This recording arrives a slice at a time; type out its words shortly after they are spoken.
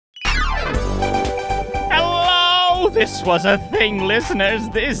this was a thing, listeners.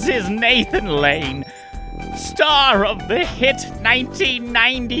 This is Nathan Lane, star of the hit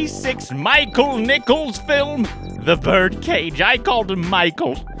 1996 Michael Nichols film, The Birdcage. I called him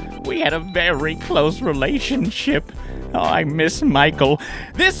Michael. We had a very close relationship. Oh, I miss Michael.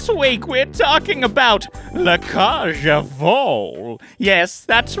 This week we're talking about La Cage aux Folles. Yes,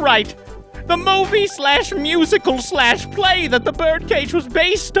 that's right. The movie/musical/play that The Birdcage was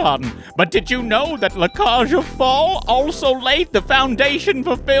based on. But did you know that La Cage aux Folles also laid the foundation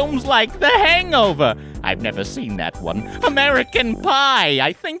for films like The Hangover? I've never seen that one. American Pie.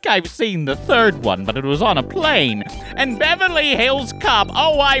 I think I've seen the third one, but it was on a plane. And Beverly Hills Cop.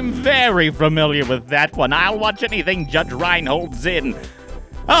 Oh, I'm very familiar with that one. I'll watch anything Judge Reinhold's in.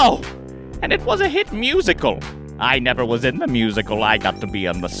 Oh, and it was a hit musical. I never was in the musical. I got to be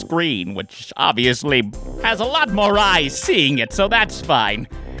on the screen, which obviously has a lot more eyes seeing it, so that's fine.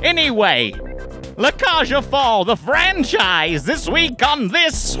 Anyway, La Cage aux Folles, the franchise, this week on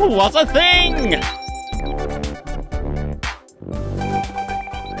This Was a Thing.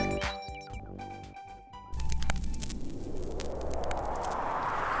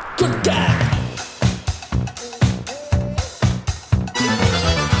 Good guy.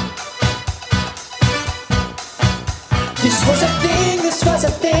 This was a thing, this was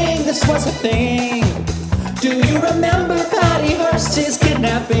a thing, this was a thing. Do you remember Patty Hearst's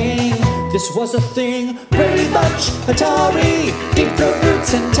kidnapping? This was a thing. Brady Bunch, Atari, Deep Throat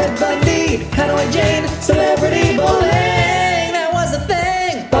Roots and Ted Bundy, Hanoi Jane, Celebrity Bowling. That was a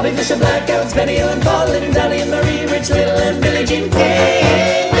thing. Bobby Fischer, Blackouts, Benny Hill and Fallin', Donnie and Marie, Rich Little and Billie Jean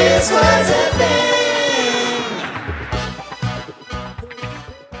King. This was a thing.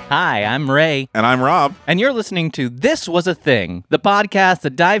 Hi, I'm Ray. And I'm Rob. And you're listening to This Was a Thing, the podcast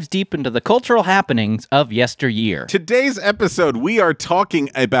that dives deep into the cultural happenings of yesteryear. Today's episode, we are talking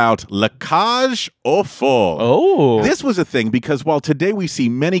about La Cage aux Folles. Oh. This was a thing because while today we see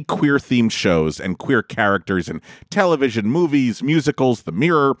many queer-themed shows and queer characters in television, movies, musicals, The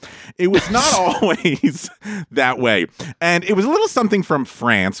Mirror, it was not always that way. And it was a little something from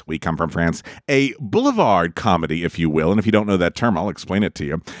France. We come from France. A boulevard comedy, if you will. And if you don't know that term, I'll explain it to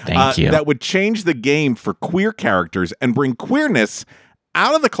you. Thank you. That would change the game for queer characters and bring queerness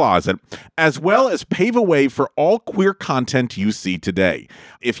out of the closet, as well as pave a way for all queer content you see today.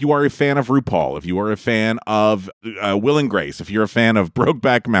 If you are a fan of RuPaul, if you are a fan of Will and Grace, if you're a fan of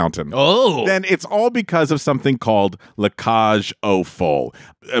Brokeback Mountain, then it's all because of something called La Cage aux Folles,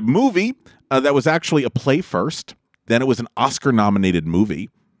 a movie that was actually a play first, then it was an Oscar-nominated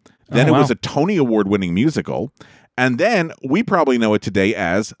movie, then it was a Tony Award-winning musical, and then we probably know it today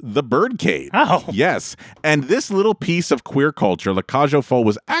as The Birdcage. Oh. Yes. And this little piece of queer culture, La Cage aux Folles,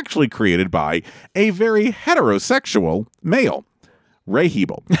 was actually created by a very heterosexual male, Ray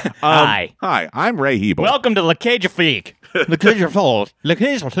Hebel. Hi. Hi, I'm Ray Hebel. Welcome to La Cage aux Folles. La Cage aux Folles. La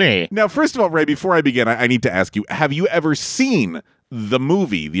Cage aux Folles. Now, first of all, Ray, before I begin, I need to ask you, have you ever seen the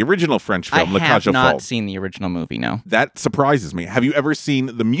movie, the original French film, La Cage aux Folles? I have not seen the original movie, no. That surprises me. Have you ever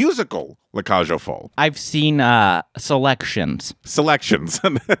seen the musical La Cage aux Folles? I've seen selections. Selections.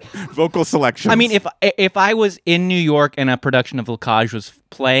 Vocal selections. I mean, if I was in New York and a production of La Cage was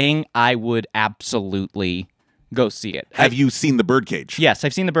playing, I would absolutely go see it. Have you seen The Birdcage? Yes,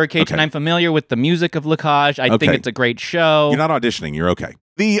 I've seen The Birdcage, Okay. and I'm familiar with the music of La Cage. I think it's a great show. You're not auditioning. You're okay.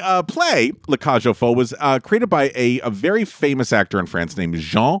 The play, La Cage aux Folles, was created by a very famous actor in France named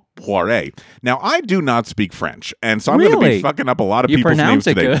Jean Poiret. Now, I do not speak French, and so I'm going to be fucking up a lot of people's names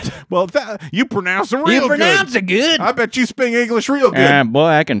today. You pronounce it good. Well, you pronounce it real good. You pronounce it good. I bet you speak English real good. Boy,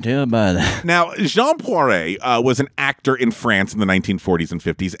 I can tell by that. Now, Jean Poiret was an actor in France in the 1940s and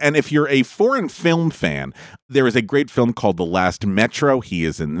 50s, and if you're a foreign film fan, there is a great film called The Last Metro. He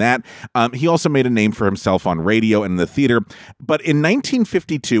is in that. He also made a name for himself on radio and in the theater, but in 1952,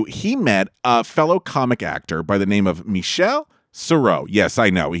 he met a fellow comic actor by the name of Michel Serrault. Yes, I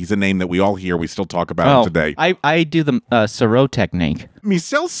know. He's a name that we all hear. We still talk about him today. I do the Serrault technique.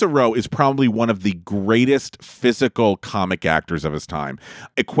 Michel Serrault is probably one of the greatest physical comic actors of his time,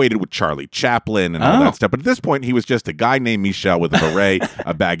 equated with Charlie Chaplin and all that stuff. But at this point, he was just a guy named Michel with a beret,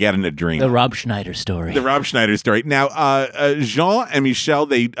 a baguette, and a dream. The Rob Schneider story. The Rob Schneider story. Now, Jean and Michel,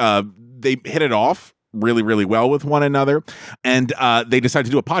 they hit it off really, really well with one another, and they decided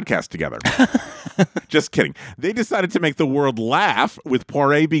to do a podcast together. Just kidding. They decided to make the world laugh, with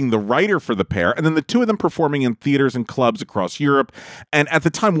Poiret being the writer for the pair, and then the two of them performing in theaters and clubs across Europe. And at the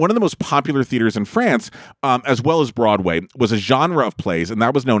time, one of the most popular theaters in France, as well as Broadway, was a genre of plays, and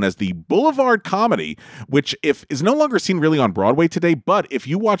that was known as the boulevard comedy, which is no longer seen really on Broadway today, but if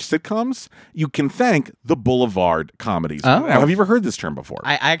you watch sitcoms, you can thank the boulevard comedies. Oh. Now, have you ever heard this term before?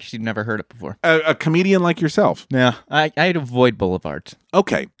 I actually never heard it before. A comedian like yourself? Yeah. I'd avoid boulevards.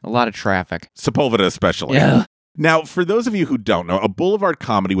 Okay. A lot of traffic. Sepulveda especially. Yeah. Now, for those of you who don't know, a boulevard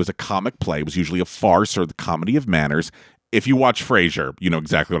comedy was a comic play. It was usually a farce or the comedy of manners. If you watch Frasier, you know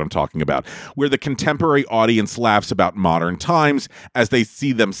exactly what I'm talking about, where the contemporary audience laughs about modern times as they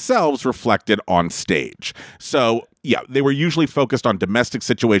see themselves reflected on stage. So, yeah, they were usually focused on domestic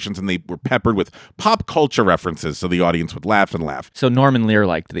situations, and they were peppered with pop culture references so the audience would laugh and laugh. So Norman Lear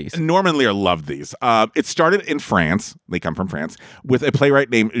liked these. Norman Lear loved these. It started in France. They come from France, with a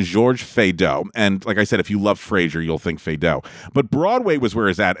playwright named Georges Feydeau. And like I said, if you love Frasier, you'll think Feydeau. But Broadway was where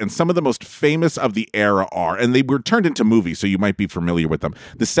it's at, and some of the most famous of the era are, and they were turned into movies, so you might be familiar with them.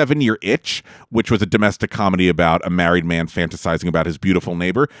 The 7-Year Itch, which was a domestic comedy about a married man fantasizing about his beautiful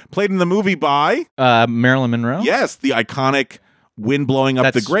neighbor, played in the movie by... Marilyn Monroe? Yes, the iconic Wind Blowing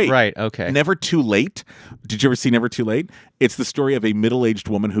Up the Grate. Right, okay. Never Too Late. Did you ever see Never Too Late? It's the story of a middle-aged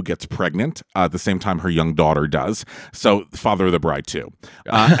woman who gets pregnant at the same time her young daughter does. So, Father of the Bride, too.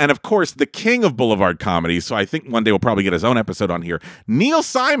 And, of course, the king of boulevard comedy, so I think one day we'll probably get his own episode on here, Neil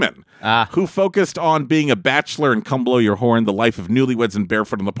Simon, who focused on being a bachelor and Come Blow Your Horn, the life of newlyweds and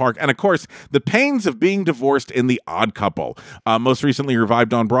Barefoot in the Park, and, of course, the pains of being divorced in The Odd Couple. Most recently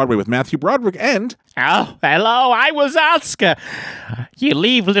revived on Broadway with Matthew Broderick and... Oh, hello, I was Oscar. You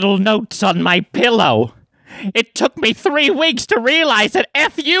leave little notes on my pillow. It took me 3 weeks to realize that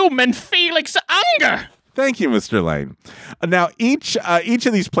F you meant Felix Unger. Thank you, Mr. Lane. Now, each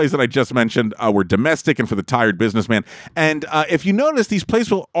of these plays that I just mentioned were domestic and for the tired businessman. And if you notice, these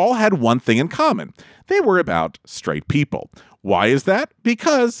plays all had one thing in common. They were about straight people. Why is that?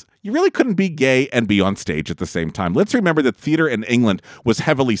 Because you really couldn't be gay and be on stage at the same time. Let's remember that theater in England was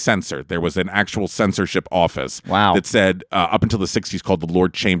heavily censored. There was an actual censorship office that said, up until the 60s, called the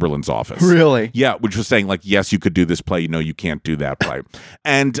Lord Chamberlain's office. Really? Yeah, which was saying, like, yes, you could do this play. No, you can't do that play.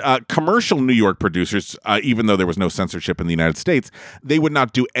 And commercial New York producers, even though there was no censorship in the United States, they would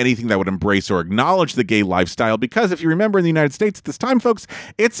not do anything that would embrace or acknowledge the gay lifestyle because, if you remember, in the United States at this time, folks,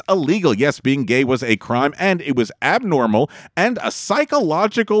 it's illegal. Yes, being gay was a crime, and it was abnormal and a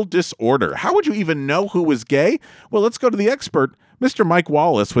psychological disorder. How would you even know who was gay? Well, let's go to the expert, Mr. Mike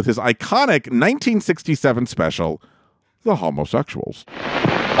Wallace, with his iconic 1967 special, The Homosexuals.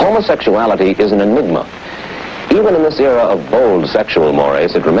 Homosexuality is an enigma. Even in this era of bold sexual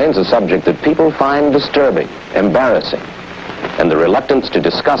mores, it remains a subject that people find disturbing, embarrassing, and the reluctance to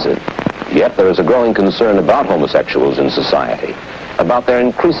discuss it. Yet there is a growing concern about homosexuals in society, about their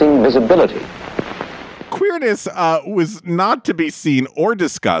increasing visibility. Queerness was not to be seen or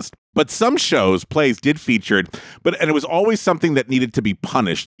discussed, but some shows, plays did feature it, and it was always something that needed to be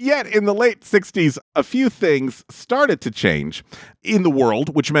punished. Yet in the late 60s, a few things started to change in the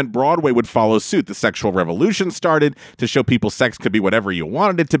world, which meant Broadway would follow suit. The sexual revolution started to show people sex could be whatever you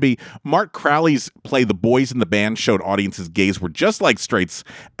wanted it to be. Mark Crowley's play The Boys in the Band showed audiences gays were just like straights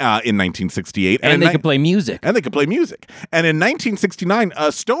in 1968. And they could play music. And they could play music. And in 1969,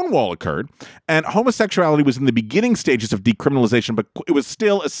 Stonewall occurred, and homosexuality was in the beginning stages of decriminalization, but it was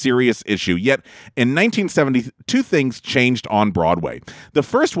still a serious issue. Yet in 1970, 2 things changed on Broadway. The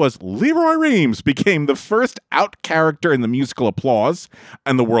first was Leroy Reams became the first out character in the musical Applause,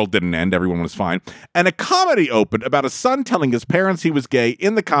 and the world didn't end. Everyone was fine. And a comedy opened about a son telling his parents he was gay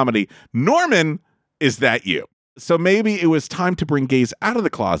in the comedy, Norman, Is That You? So maybe it was time to bring gays out of the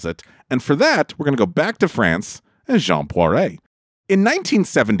closet, and for that, we're going to go back to France and Jean Poiret. In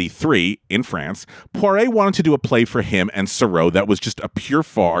 1973, in France, Poiret wanted to do a play for him and Sorrow that was just a pure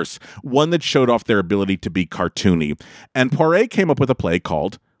farce, one that showed off their ability to be cartoony. And Poiret came up with a play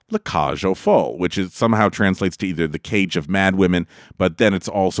called La Cage aux Folles, which somehow translates to either the cage of mad women, but then it's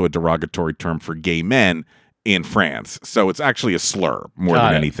also a derogatory term for gay men in France. So it's actually a slur more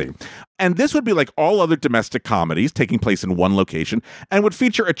than anything. And this would be like all other domestic comedies taking place in one location and would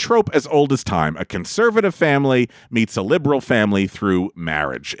feature a trope as old as time. A conservative family meets a liberal family through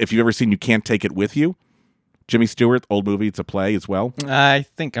marriage. If you've ever seen You Can't Take It With You, Jimmy Stewart, old movie, it's a play as well. I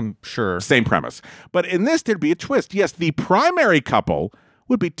think I'm sure. Same premise. But in this, there'd be a twist. Yes, the primary couple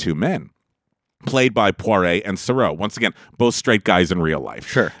would be 2 men. played by Poiret and Theroux. Once again, both straight guys in real life.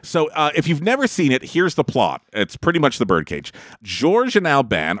 Sure. So if you've never seen it, here's the plot. It's pretty much The Birdcage. Georges and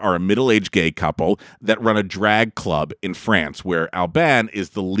Alban are a middle-aged gay couple that run a drag club in France, where Alban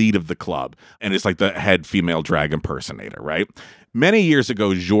is the lead of the club and is like the head female drag impersonator, right? Many years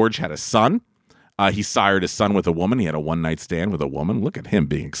ago, Georges had a son. He sired a son with a woman. He had a one-night stand with a woman. Look at him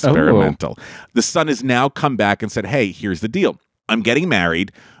being experimental. Oh. The son has now come back and said, hey, here's the deal. I'm getting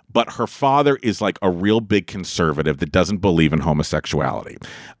married, but her father is like a real big conservative that doesn't believe in homosexuality.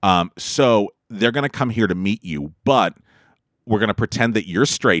 So they're going to come here to meet you, but we're going to pretend that you're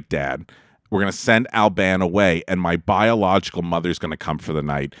straight, Dad. We're going to send Alban away, and my biological mother's going to come for the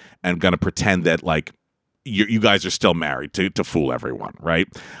night and going to pretend that like you guys are still married to fool everyone, right?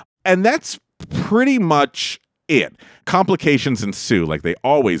 And that's pretty much it. Complications ensue like they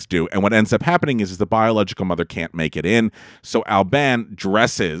always do. And what ends up happening is the biological mother can't make it in. So Alban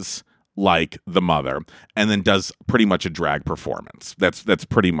dresses like the mother and then does pretty much a drag performance. That's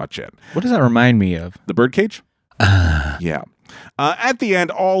pretty much it. What does that remind me of? The Birdcage? Yeah. At the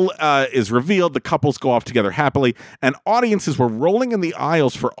end, all is revealed. The couples go off together happily, and audiences were rolling in the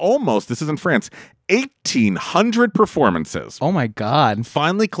aisles for almost, this is in France, 1,800 performances. Oh my God.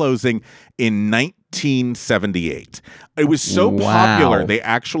 Finally closing in 1978. It was so popular, they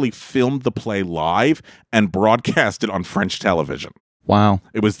actually filmed the play live and broadcast it on French television. Wow.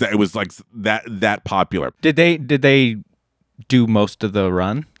 It was like that popular. Did they do most of the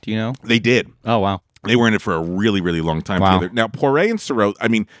run? Do you know? They did. Oh, wow. They were in it for a really, really long time Wow. together. Now, Poiret and Theroux, I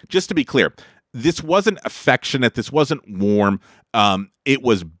mean, just to be clear, this wasn't affectionate. This wasn't warm. It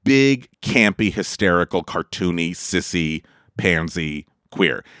was big, campy, hysterical, cartoony, sissy, pansy,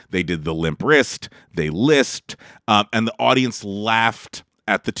 queer. They did the limp wrist. They lisped. And the audience laughed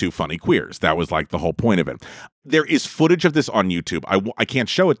at the two funny queers. That was like the whole point of it. There is footage of this on YouTube. I can't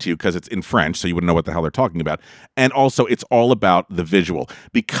show it to you because it's in French, so you wouldn't know what the hell they're talking about. And also, it's all about the visual.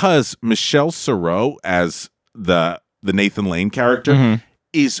 Because Michel Serrault, as the Nathan Lane character,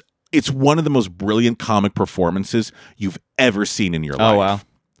 it's one of the most brilliant comic performances you've ever seen in your life. Oh, wow.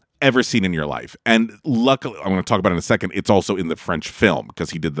 Ever seen in your life. And luckily, I'm going to talk about it in a second, it's also in the French film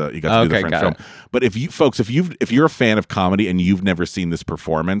because he got to do the French film. But if you're a fan of comedy and you've never seen this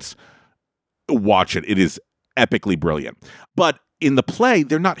performance, watch it. It is epically brilliant. But in the play,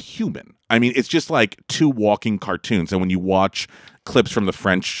 they're not human. I mean, it's just like two walking cartoons. And when you watch clips from the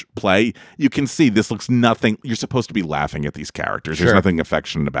French play, you can see this looks nothing. You're supposed to be laughing at these characters. There's nothing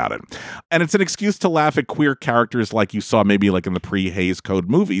affectionate about it. And it's an excuse to laugh at queer characters like you saw maybe like in the pre-Hays Code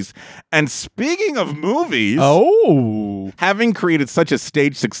movies. And speaking of movies, having created such a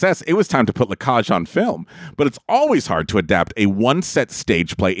stage success, it was time to put La Cage on film. But it's always hard to adapt a one-set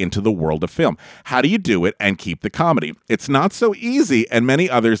stage play into the world of film. How do you do it and keep the comedy? It's not so easy, and many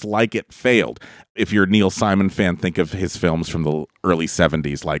others like it failed. If you're a Neil Simon fan, think of his films from the early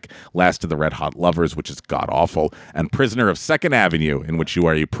 70s, like Last of the Red Hot Lovers, which is god-awful, and Prisoner of Second Avenue, in which you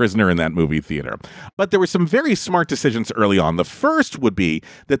are a prisoner in that movie theater. But there were some very smart decisions early on. The first would be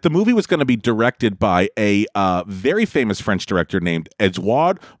that the movie was going to be directed by a very famous French director named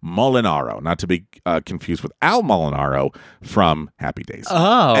Edouard Molinaro, not to be confused with Al Molinaro from Happy Days.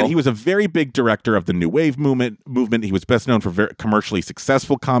 Oh. And he was a very big director of the New Wave movement. He was best known for very commercially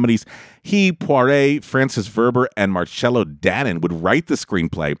successful comedies. He, Poiret, Francis Verber, and Marcello Dannon would write the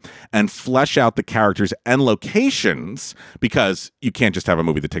screenplay and flesh out the characters and locations, because you can't just have a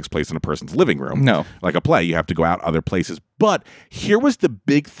movie that takes place in a person's living room. No. Like a play, you have to go out other places. But here was the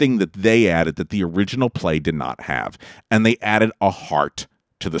big thing that they added that the original play did not have, and they added a heart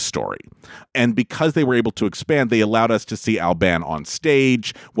to the story. And because they were able to expand, they allowed us to see Alban on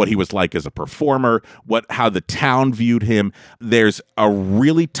stage, what he was like as a performer, how the town viewed him. There's a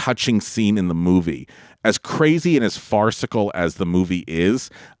really touching scene in the movie. As crazy and as farcical as the movie is,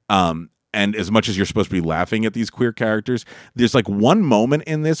 and as much as you're supposed to be laughing at these queer characters, there's like one moment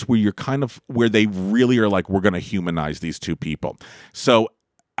in this where they really are like, we're going to humanize these two people. So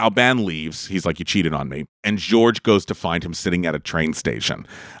Alban leaves. He's like, you cheated on me. And George goes to find him sitting at a train station.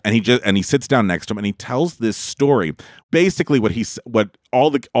 And he sits down next to him and he tells this story. Basically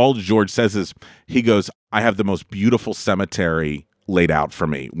all George says is, he goes, I have the most beautiful cemetery laid out for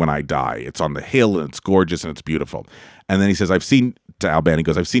me when I die. It's on the hill and it's gorgeous and it's beautiful. And then he says, I've seen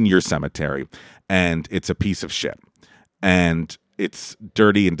your cemetery and it's a piece of shit. And it's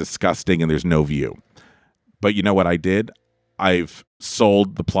dirty and disgusting and there's no view. But you know what I did? I've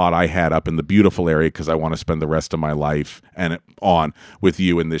sold the plot I had up in the beautiful area because I want to spend the rest of my life with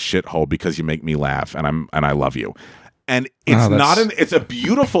you in this shithole because you make me laugh and I love you. And it's it's a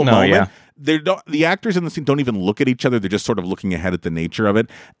beautiful moment. Yeah. The actors in the scene don't even look at each other. They're just sort of looking ahead at the nature of it.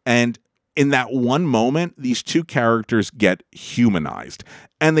 And in that one moment, these two characters get humanized.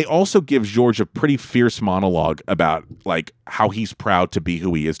 And they also give George a pretty fierce monologue about like how he's proud to be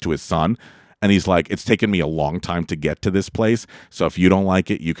who he is to his son. And he's like, it's taken me a long time to get to this place. So if you don't like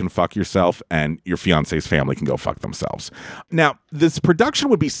it, you can fuck yourself and your fiance's family can go fuck themselves. Now, this production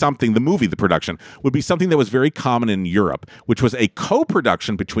would be something, the production, would be something that was very common in Europe, which was a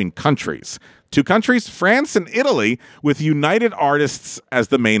co-production between countries. Two countries, France and Italy, with United Artists as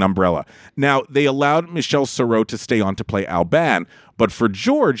the main umbrella. Now, they allowed Michel Serrault to stay on to play Alban, but for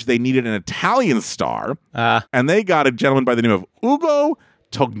George, they needed an Italian star, and they got a gentleman by the name of Ugo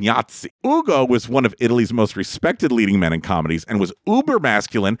Tognazzi. Ugo was one of Italy's most respected leading men in comedies and was uber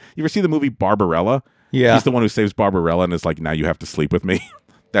masculine. You ever see the movie Barbarella? Yeah. He's the one who saves Barbarella and is like, now you have to sleep with me.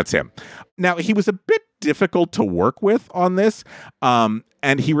 That's him. Now, he was a bit difficult to work with on this, and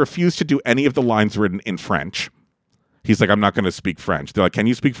he refused to do any of the lines written in French. He's like, I'm not going to speak French. They're like, can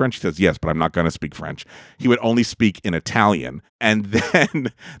you speak French? He says, yes, but I'm not going to speak French. He would only speak in Italian. And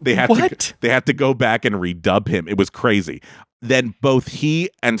then they had to go back and redub him. It was crazy. Then both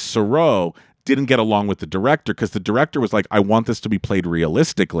he and Serrault didn't get along with the director because the director was like, I want this to be played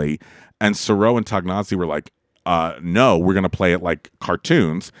realistically. And Serrault and Tognazzi were like, no, we're going to play it like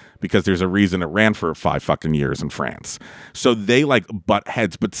cartoons because there's a reason it ran for 5 fucking years in France. So they like butt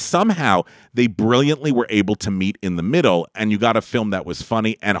heads, but somehow they brilliantly were able to meet in the middle, and you got a film that was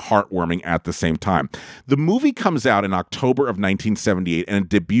funny and heartwarming at the same time. The movie comes out in October of 1978 and it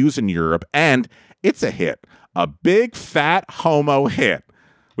debuts in Europe, and it's a hit. A big fat homo hit,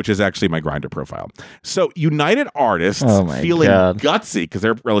 which is actually my Grindr profile. So United Artists, feeling gutsy, because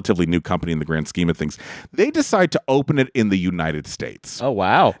they're a relatively new company in the grand scheme of things, they decide to open it in the United States. Oh,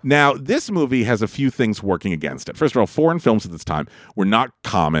 wow. Now, this movie has a few things working against it. First of all, foreign films at this time were not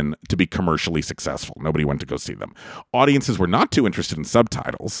common to be commercially successful. Nobody went to go see them. Audiences were not too interested in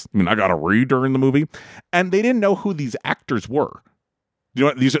subtitles. I mean, I got to read during the movie. And they didn't know who these actors were. You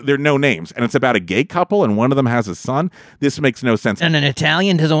know what? They're no names, and it's about a gay couple, and one of them has a son. This makes no sense. And an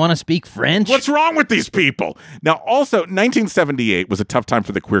Italian doesn't want to speak French? What's wrong with these people? Now, also, 1978 was a tough time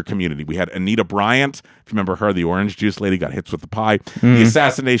for the queer community. We had Anita Bryant, if you remember her, the orange juice lady, got hits with the pie, the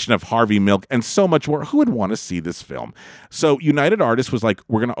assassination of Harvey Milk, and so much more. Who would want to see this film? So United Artists was like,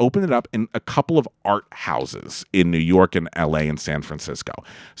 we're going to open it up in a couple of art houses in New York and LA and San Francisco.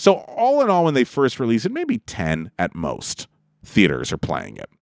 So all in all, when they first released it, maybe 10 at most theaters are playing it.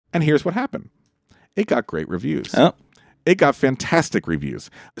 And here's what happened. It got great reviews. Oh. It got fantastic reviews.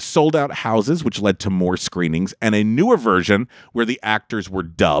 Sold out houses, which led to more screenings, and a newer version where the actors were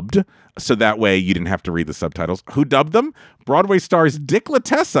dubbed, so that way you didn't have to read the subtitles. Who dubbed them? Broadway stars Dick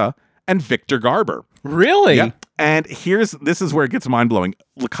Latessa and Victor Garber. Really? Yeah. And this is where it gets mind-blowing.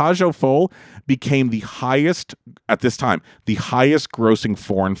 La Cage aux Folles became the highest grossing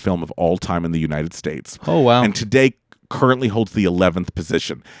foreign film of all time in the United States. Oh, wow. And today currently holds the 11th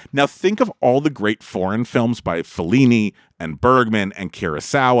position. Now think of all the great foreign films by Fellini and Bergman and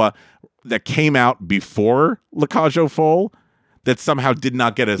Kurosawa that came out before La Cage aux Folles that somehow did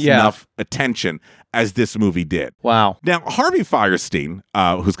not get enough attention as this movie did. Wow. Now, Harvey Fierstein,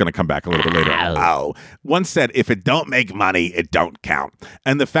 who's going to come back a little bit later, once said, if it don't make money, it don't count.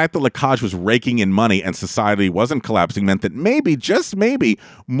 And the fact that La Cage was raking in money and society wasn't collapsing meant that maybe, just maybe,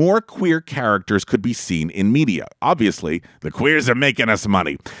 more queer characters could be seen in media. Obviously, the queers are making us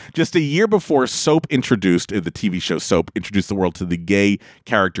money. Just a year before the TV show Soap introduced the world to the gay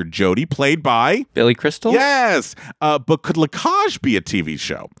character Jody, played by Billy Crystal? Yes. But could La Cage be a TV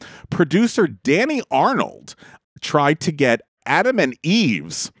show? Producer Danny Arnold tried to get Adam and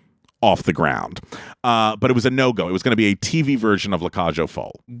Eve's off the ground, but it was a no-go. It was going to be a TV version of La Cage aux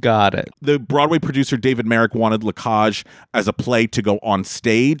Folles. Got it. The Broadway producer David Merrick wanted La Cage as a play to go on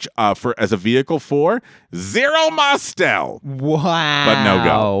stage as a vehicle for Zero Mostel. Wow. But no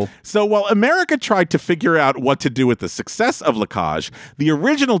go. So while America tried to figure out what to do with the success of La Cage, the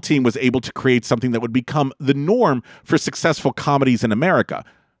original team was able to create something that would become the norm for successful comedies in America.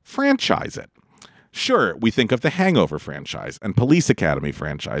 Franchise it. Sure, we think of the Hangover franchise and Police Academy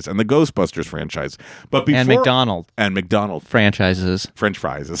franchise and the Ghostbusters franchise, but before McDonald franchises, French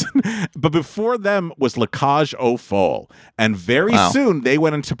fries. But before them was La Cage aux Folles, and very soon they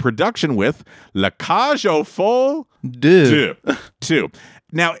went into production with La Cage aux Folles 2.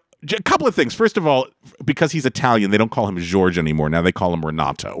 Now, a couple of things. First of all, because he's Italian, they don't call him George anymore. Now they call him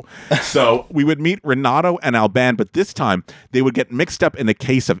Renato. So we would meet Renato and Alban, but this time they would get mixed up in a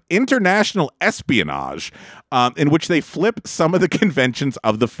case of international espionage, in which they flip some of the conventions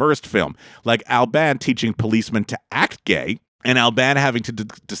of the first film, like Alban teaching policemen to act gay and Alban having to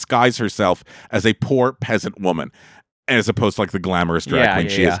disguise herself as a poor peasant woman. as opposed to like the glamorous drag Yeah, queen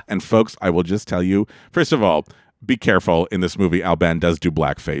yeah, she is. yeah. And folks, I will just tell you, first of all, be careful in this movie. Alban does do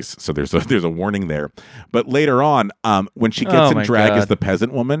blackface, so there's a warning there. But later on, when she gets Oh in my drag as God. the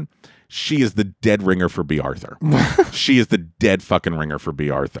peasant woman, she is the dead ringer for B. Arthur. She is the dead fucking ringer for B.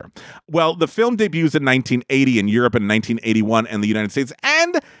 Arthur. Well, the film debuts in 1980 in Europe and 1981 in the United States,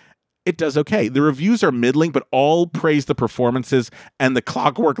 and it does okay. The reviews are middling, but all praise the performances and the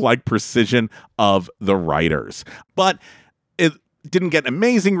clockwork-like precision of the writers. But it didn't get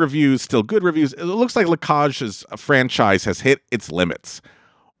amazing reviews, still good reviews. It looks like Lacage's franchise has hit its limits.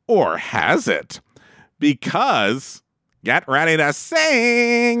 Or has it? Because, get ready to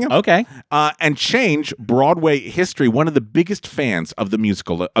sing! Okay. And change Broadway history. One of the biggest fans of the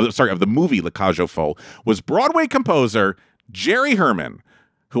musical, of the movie La Cage aux Folles was Broadway composer Jerry Herman,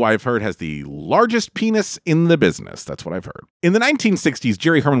 who I've heard has the largest penis in the business. That's what I've heard. In the 1960s,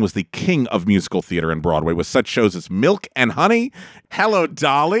 Jerry Herman was the king of musical theater in Broadway with such shows as Milk and Honey, Hello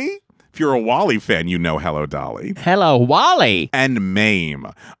Dolly. If you're a Wally fan, you know Hello Dolly. Hello, Wally. And Mame.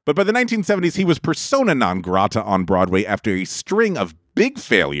 But by the 1970s, he was persona non grata on Broadway after a string of big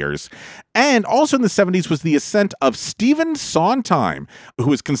failures. And also in the 70s was the ascent of Stephen Sondheim,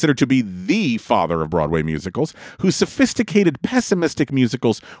 who is considered to be the father of Broadway musicals, whose sophisticated, pessimistic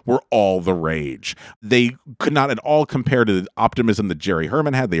musicals were all the rage. They could not at all compare to the optimism that Jerry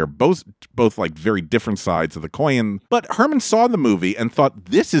Herman had. They are both like very different sides of the coin. But Herman saw the movie and thought,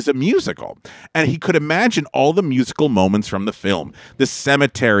 this is a musical. And he could imagine all the musical moments from the film. The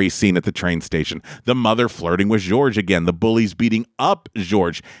cemetery scene at the train station, the mother flirting with George again, the bullies beating up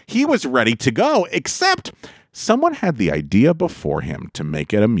George. He was ready to go, except someone had the idea before him to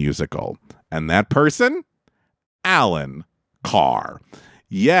make it a musical. And that person? Alan Carr.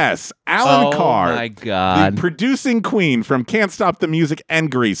 Yes, Alan Carr. Oh my God. The producing queen from Can't Stop the Music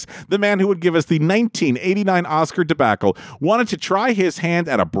and Grease, the man who would give us the 1989 Oscar debacle, wanted to try his hand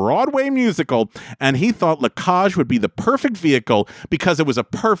at a Broadway musical, and he thought La Cage would be the perfect vehicle because it was a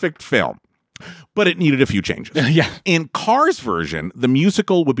perfect film. But it needed a few changes. Yeah. In Carr's version, the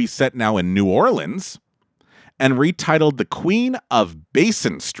musical would be set now in New Orleans and retitled The Queen of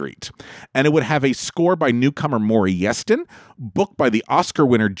Basin Street. And it would have a score by newcomer Maury Yeston, book by the Oscar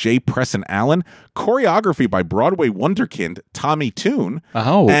winner J. Preston Allen, choreography by Broadway wonderkind Tommy Tune,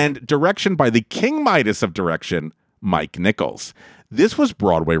 and direction by the King Midas of direction, Mike Nichols. This was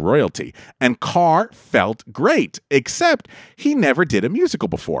Broadway royalty, and Carr felt great, except he never did a musical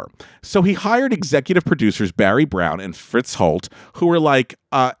before. So he hired executive producers Barry Brown and Fritz Holt, who were like,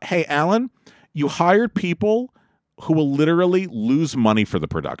 hey, Alan, you hired people who will literally lose money for the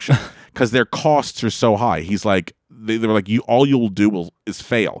production because their costs are so high. He's like, they were like, all you'll do is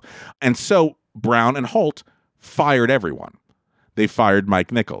fail. And so Brown and Holt fired everyone. They fired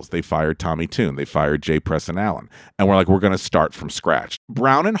Mike Nichols. They fired Tommy Tune. They fired J. Preston Allen. And we're like, we're going to start from scratch.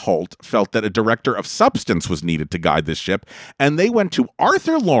 Brown and Holt felt that a director of substance was needed to guide this ship. And they went to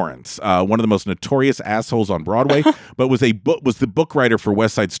Arthur Lawrence, one of the most notorious assholes on Broadway, but was the book writer for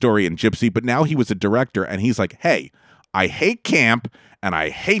West Side Story and Gypsy. But now he was a director. And he's like, hey, I hate camp and I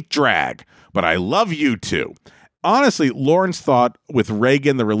hate drag, but I love you two. Honestly, Lawrence thought with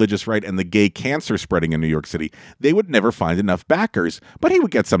Reagan, the religious right, and the gay cancer spreading in New York City, they would never find enough backers, but he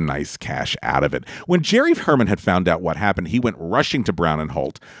would get some nice cash out of it. When Jerry Herman had found out what happened, he went rushing to Brown and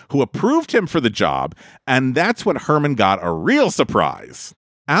Holt, who approved him for the job, and that's when Herman got a real surprise.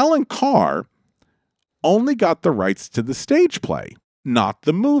 Alan Carr only got the rights to the stage play, not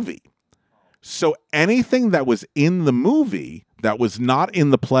the movie. So anything that was in the movie that was not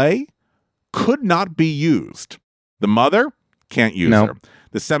in the play could not be used. The mother, can't use her.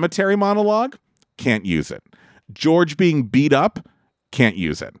 The cemetery monologue, can't use it. George being beat up, can't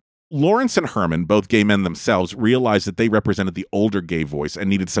use it. Lawrence and Herman, both gay men themselves, realized that they represented the older gay voice and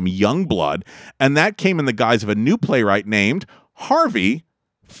needed some young blood, and that came in the guise of a new playwright named Harvey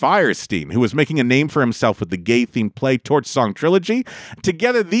Fierstein, who was making a name for himself with the gay-themed play Torch Song Trilogy.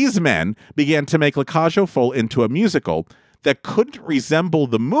 Together, these men began to make La Cage aux Folles into a musical that couldn't resemble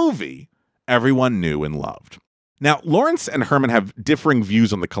the movie everyone knew and loved. Now, Lawrence and Herman have differing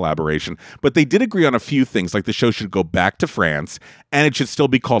views on the collaboration, but they did agree on a few things, like the show should go back to France, and it should still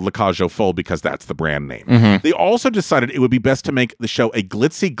be called La Cage aux Folles because that's the brand name. Mm-hmm. They also decided it would be best to make the show a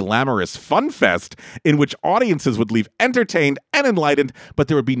glitzy, glamorous fun fest in which audiences would leave entertained and enlightened, but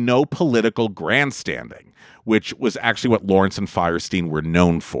there would be no political grandstanding, which was actually what Lawrence and Fierstein were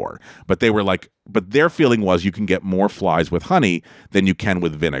known for. But they were like, but their feeling was you can get more flies with honey than you can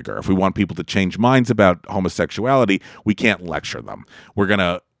with vinegar. If we want people to change minds about homosexuality, we can't lecture them. We're going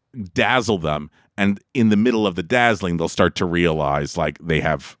to dazzle them. And in the middle of the dazzling, they'll start to realize like they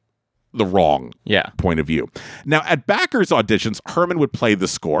have the wrong Yeah. point of view. Now, at backers' auditions, Herman would play the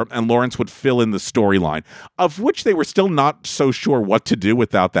score and Lawrence would fill in the storyline, of which they were still not so sure what to do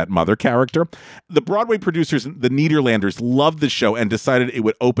without that mother character. The Broadway producers, the Nederlanders, loved the show and decided it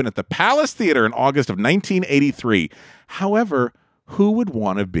would open at the Palace Theater in August of 1983. However, who would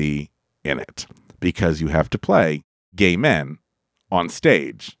want to be in it? Because you have to play gay men on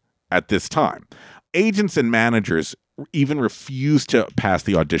stage at this time. Agents and managers even refused to pass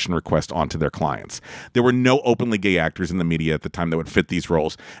the audition request on to their clients. There were no openly gay actors in the media at the time that would fit these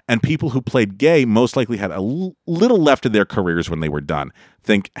roles, and people who played gay most likely had a little left of their careers when they were done.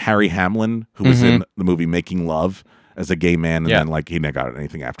 Think Harry Hamlin, who was in the movie Making Love as a gay man, and then he never got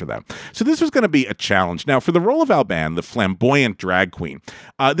anything after that. So this was going to be a challenge. Now, for the role of Alban, the flamboyant drag queen,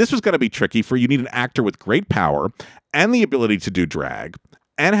 this was going to be tricky, for you need an actor with great power and the ability to do drag,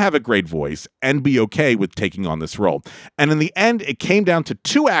 and have a great voice, and be okay with taking on this role. And in the end, it came down to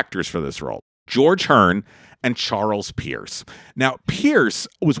two actors for this role, George Hearn and Charles Pierce. Now, Pierce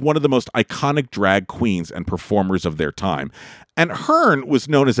was one of the most iconic drag queens and performers of their time. And Hearn was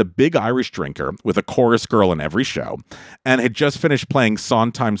known as a big Irish drinker with a chorus girl in every show, and had just finished playing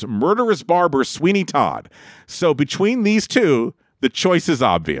Sondheim's murderous barber, Sweeney Todd. So between these two, the choice is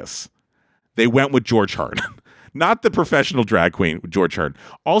obvious. They went with George Hearn. Not the professional drag queen, George Hearn.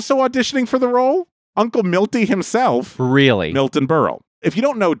 Also auditioning for the role, Uncle Milty himself, Really? Milton Berle. If you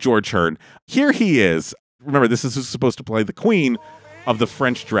don't know George Hearn, here he is. Remember, this is who's supposed to play the queen of the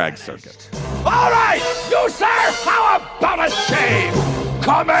French drag circuit. All right, you sir, how about a shave?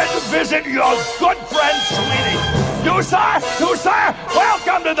 Come and visit your good friend Sweeney. You sir,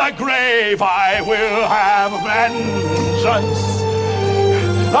 welcome to the grave. I will have vengeance.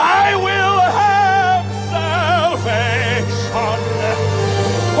 I will have salvation.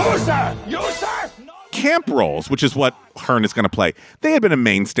 Who sir? You sir? No. Camp roles, which is what Hearn is going to play, they had been a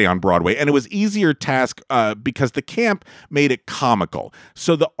mainstay on Broadway, and it was easier task because the camp made it comical.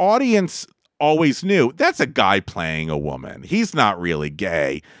 So the audience always knew that's a guy playing a woman. He's not really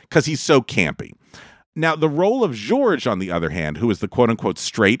gay because he's so campy. Now, the role of George, on the other hand, who is the quote-unquote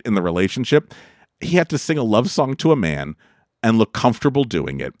straight in the relationship, he had to sing a love song to a man and look comfortable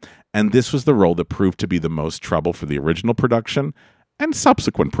doing it. And this was the role that proved to be the most trouble for the original production and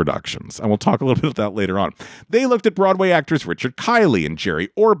subsequent productions. And we'll talk a little bit about that later on. They looked at Broadway actors Richard Kiley and Jerry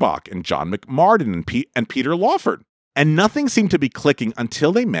Orbach and John McMartin and Peter Lawford. And nothing seemed to be clicking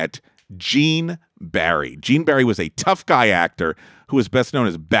until they met Gene Barry. Gene Barry was a tough guy actor who was best known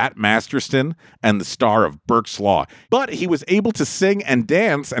as Bat Masterston and the star of Burke's Law. But he was able to sing and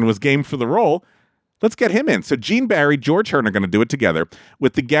dance and was game for the role. Let's get him in. So Gene Barry, George Hearn are going to do it together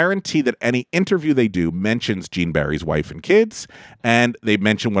with the guarantee that any interview they do mentions Gene Barry's wife and kids, and they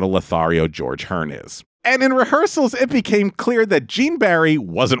mention what a Lothario George Hearn is. And in rehearsals, it became clear that Gene Barry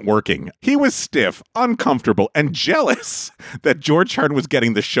wasn't working. He was stiff, uncomfortable, and jealous that George Hearn was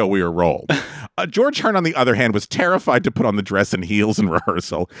getting the showier role. George Hearn, on the other hand, was terrified to put on the dress and heels in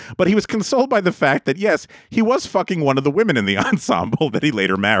rehearsal, but he was consoled by the fact that, yes, he was fucking one of the women in the ensemble that he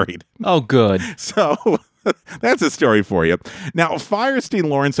later married. Oh, good. So that's a story for you. Now, Fierstein,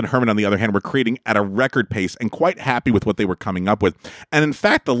 Lawrence, and Herman, on the other hand, were creating at a record pace and quite happy with what they were coming up with. And in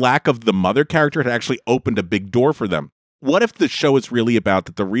fact, the lack of the mother character had actually opened a big door for them. What if the show is really about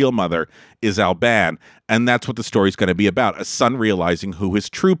that the real mother is Alban, and that's what the story's going to be about, a son realizing who his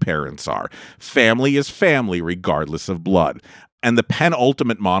true parents are. Family is family, regardless of blood. And the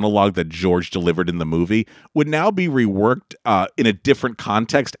penultimate monologue that George delivered in the movie would now be reworked in a different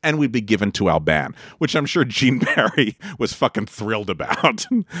context and would be given to Alban, which I'm sure Gene Barry was fucking thrilled about.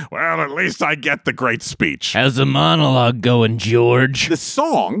 Well, at least I get the great speech. How's the monologue going, George? The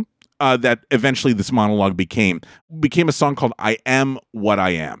song that eventually this monologue became a song called I Am What I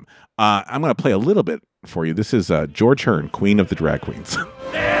Am. I'm going to play a little bit for you. This is George Hearn, Queen of the Drag Queens.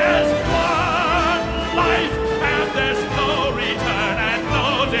 There's one life and there's no return and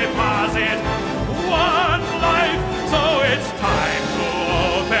no deposit. One life, so it's time to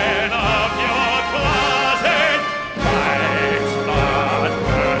open up your closet. Life's not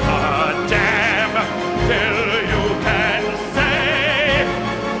worth a damn till you can say,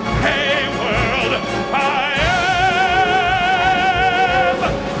 hey world, I am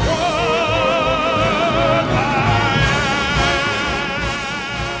what I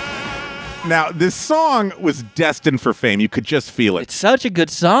am. Now, this song was destined for fame. You could just feel it. It's such a good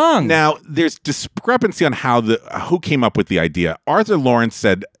song. Now, there's discrepancy on who came up with the idea. Arthur Lawrence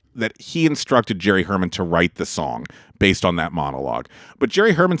said that he instructed Jerry Herman to write the song based on that monologue. But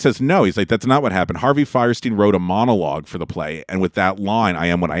Jerry Herman says no. He's like, that's not what happened. Harvey Fierstein wrote a monologue for the play, and with that line, I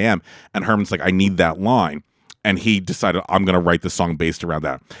am what I am, and Herman's like, I need that line. and he decided, I'm going to write the song based around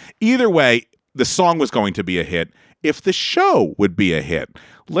that. Either way, the song was going to be a hit if the show would be a hit.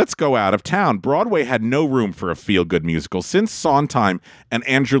 Let's go out of town. Broadway had no room for a feel-good musical. Since Sondheim and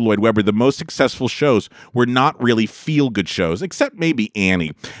Andrew Lloyd Webber, the most successful shows were not really feel-good shows, except maybe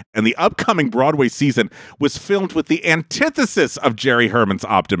Annie. And the upcoming Broadway season was filmed with the antithesis of Jerry Herman's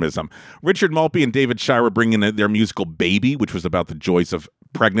optimism. Richard Maltby and David Shire were bringing in their musical Baby, which was about the joys of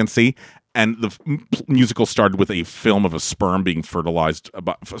pregnancy. And the musical started with a film of a sperm being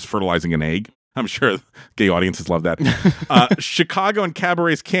fertilizing an egg. I'm sure gay audiences love that. Chicago and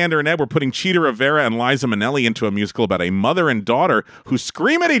Cabaret's Candor and Ed were putting Chita Rivera and Liza Minnelli into a musical about a mother and daughter who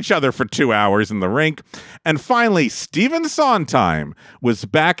scream at each other for 2 hours in the rink. And finally, Stephen Sondheim was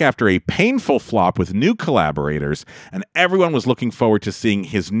back after a painful flop with new collaborators, and everyone was looking forward to seeing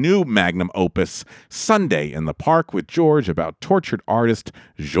his new magnum opus, Sunday in the Park with George, about tortured artist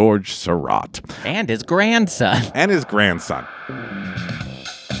Georges Seurat. And his grandson. And his grandson.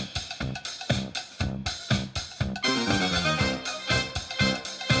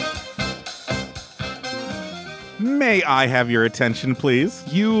 May I have your attention, please?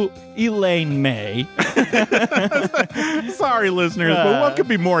 You, Elaine May. Sorry, listeners, but what could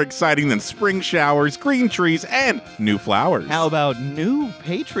be more exciting than spring showers, green trees, and new flowers? How about new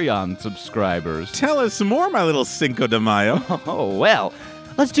Patreon subscribers? Tell us more, my little Cinco de Mayo. Oh, well,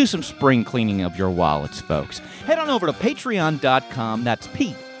 let's do some spring cleaning of your wallets, folks. Head on over to patreon.com. That's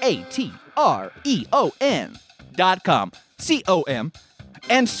Patreon.com. C-O-M.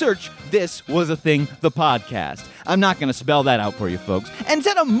 And search This Was a Thing, the podcast. I'm not going to spell that out for you, folks. And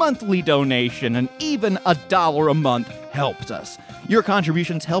send a monthly donation, and even $1 a month helps us. Your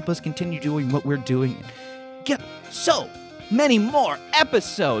contributions help us continue doing what we're doing. Get so many more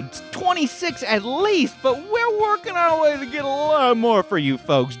episodes, 26 at least, but we're working our way to get a lot more for you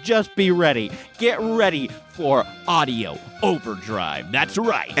folks. Just be ready. Get ready for audio overdrive. That's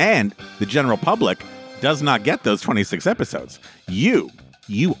right. And the general public does not get those 26 episodes.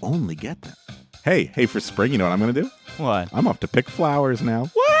 You only get them. Hey, for spring, you know what I'm going to do? What? I'm off to pick flowers now.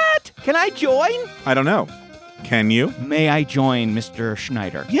 What? Can I join? I don't know. Can you? May I join, Mr.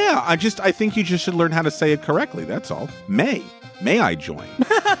 Schneider? Yeah, I think you just should learn how to say it correctly. That's all. May I join?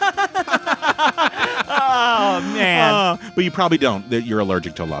 Oh, man. But you probably don't. You're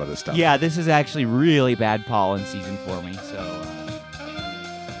allergic to a lot of this stuff. Yeah, this is actually really bad pollen season for me, so...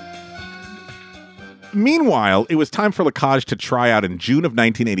 Meanwhile, it was time for Lacage to try out in June of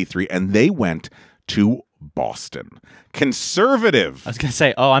 1983, and they went to Boston. Conservative. I was going to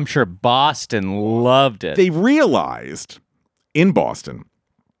say, I'm sure Boston loved it. They realized in Boston,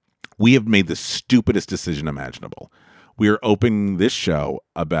 we have made the stupidest decision imaginable. We are opening this show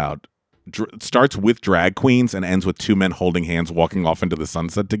about, it starts with drag queens and ends with two men holding hands walking off into the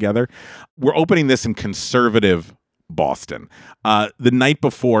sunset together. We're opening this in conservative Boston. The night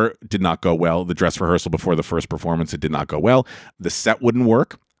before did not go well. The dress rehearsal before the first performance, it did not go well. The set wouldn't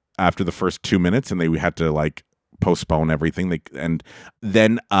work after the first 2 minutes, and they had to postpone everything. And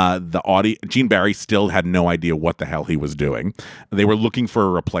then the audience, Gene Barry still had no idea what the hell he was doing. They were looking for a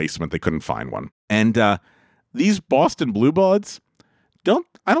replacement. They couldn't find one. And these Boston Blue Bloods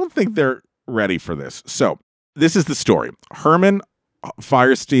I don't think they're ready for this. So this is the story. Herman,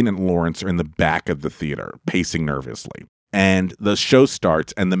 Firestein, and Lawrence are in the back of the theater, pacing nervously. And the show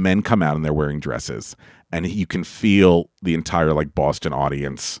starts, and the men come out, and they're wearing dresses. And you can feel the entire, Boston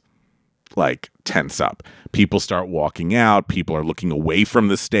audience, tense up. People start walking out. People are looking away from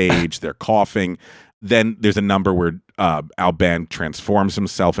the stage. They're coughing. Then there's a number where Alban transforms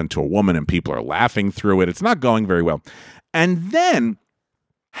himself into a woman, and people are laughing through it. It's not going very well. And then,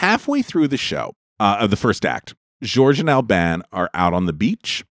 halfway through the show, of the first act, George and Alban are out on the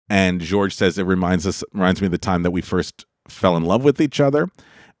beach, and George says it reminds me of the time that we first fell in love with each other.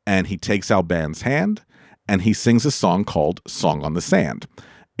 And he takes Alban's hand, and he sings a song called "Song on the Sand."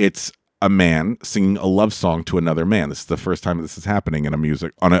 It's a man singing a love song to another man. This is the first time this is happening in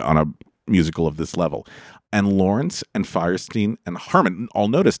a musical of this level. And Lawrence and Firestein and Herman all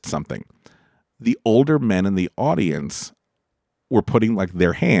noticed something. The older men in the audience were putting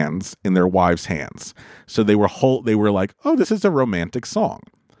their hands in their wives' hands. So they were like, oh, this is a romantic song.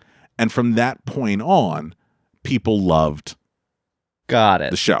 And from that point on, people loved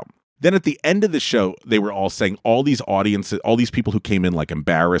the show. Then at the end of the show, they were all saying all these audiences, all these people who came in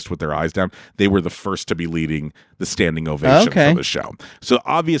embarrassed with their eyes down, they were the first to be leading the standing ovation for the show. So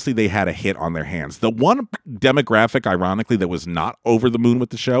obviously they had a hit on their hands. The one demographic, ironically, that was not over the moon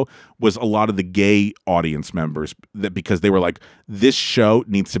with the show was a lot of the gay audience members, because they were like, this show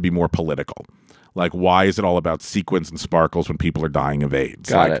needs to be more political. Like, why is it all about sequins and sparkles when people are dying of AIDS?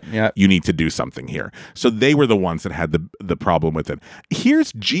 Got it. Yeah. You need to do something here. So they were the ones that had the problem with it.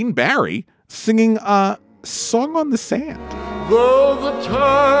 Here's Gene Barry singing Song on the Sand. Though the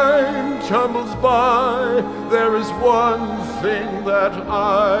time tumbles by, there is one thing that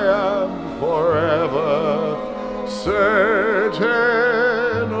I am forever certain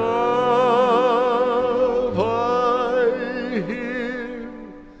of. I hear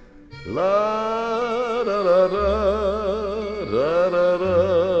la da da da da da da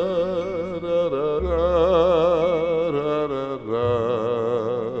da da da da,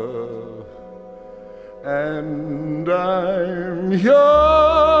 and I'm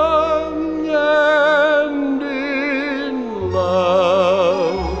young and in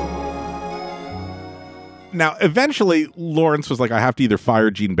love. Now, eventually, Lawrence was like, I have to either fire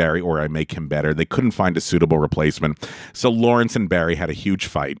Gene Barry or I make him better. They couldn't find a suitable replacement. So Lawrence and Barry had a huge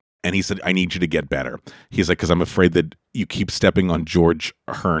fight. And he said, I need you to get better. He's like, because I'm afraid that you keep stepping on George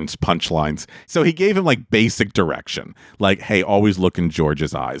Hearn's punchlines. So he gave him like basic direction, like, hey, always look in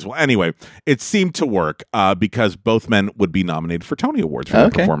George's eyes. Well, anyway, it seemed to work because both men would be nominated for Tony Awards for their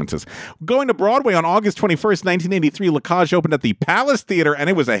performances. Going to Broadway on August 21st, 1983, La Cage opened at the Palace Theater,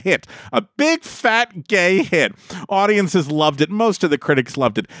 and it was a hit. A big, fat, gay hit. Audiences loved it. Most of the critics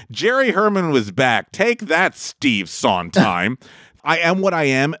loved it. Jerry Herman was back. Take that, Steve Sondheim. I Am What I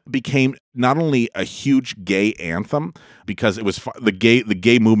Am became not only a huge gay anthem because it was the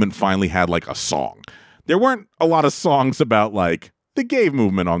gay movement finally had like a song. There weren't a lot of songs about like the gay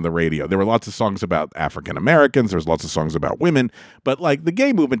movement on the radio. There were lots of songs about African Americans. There was lots of songs about women, but like the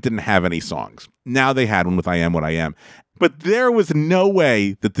gay movement didn't have any songs. Now they had one with I Am What I Am. But there was no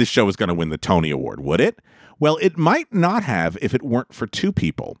way that this show was going to win the Tony Award, would it? Well, it might not have if it weren't for two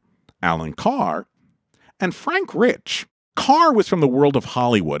people, Alan Carr and Frank Rich. Carr was from the world of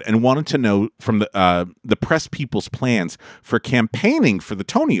Hollywood and wanted to know from the press people's plans for campaigning for the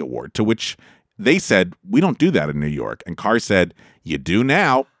Tony Award, to which they said, we don't do that in New York. And Carr said, you do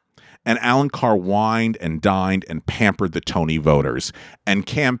now. And Alan Carr wined and dined and pampered the Tony voters and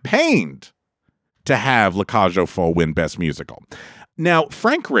campaigned to have La Cage aux Folles win Best Musical. Now,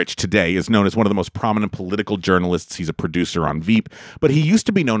 Frank Rich today is known as one of the most prominent political journalists. He's a producer on Veep, but he used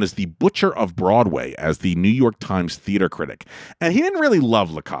to be known as the Butcher of Broadway as the New York Times theater critic. And he didn't really love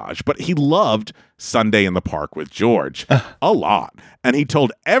La Cage, but he loved Sunday in the Park with George a lot. And he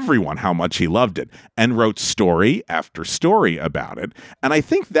told everyone how much he loved it and wrote story after story about it. And I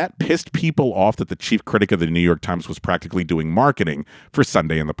think that pissed people off that the chief critic of the New York Times was practically doing marketing for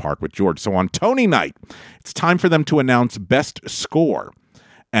Sunday in the Park with George. So on Tony night, it's time for them to announce Best Score.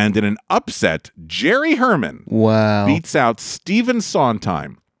 And in an upset, Jerry Herman beats out Stephen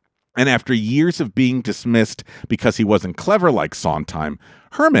Sondheim. And after years of being dismissed because he wasn't clever like Sondheim,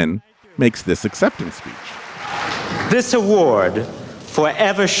 Herman makes this acceptance speech. This award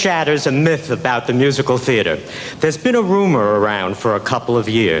forever shatters a myth about the musical theater. There's been a rumor around for a couple of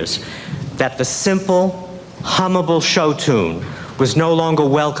years that the simple, hummable show tune was no longer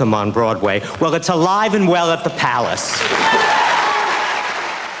welcome on Broadway. Well, it's alive and well at the Palace.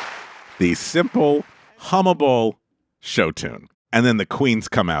 The simple, hummable show tune. And then the queens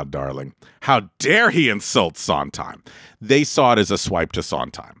come out, darling. How dare he insult Sondheim? They saw it as a swipe to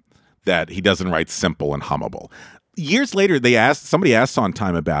Sondheim, that he doesn't write simple and hummable. Years later, somebody asked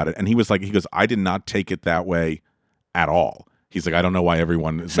Sondheim about it, and he goes, I did not take it that way at all. He's like, I don't know why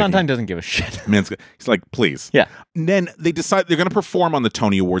everyone is Sondheim doesn't give a shit. He's like, please. Yeah. And then they decide they're going to perform on the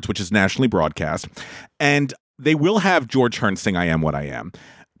Tony Awards, which is nationally broadcast, and they will have George Hearn sing I Am What I Am.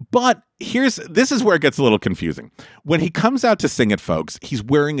 But this is where it gets a little confusing. When he comes out to sing it, folks, he's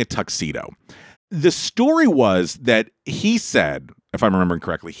wearing a tuxedo. The story was that he said, if I'm remembering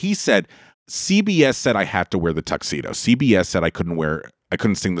correctly, he said, CBS said I had to wear the tuxedo. CBS said I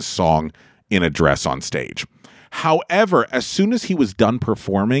couldn't sing the song in a dress on stage. However, as soon as he was done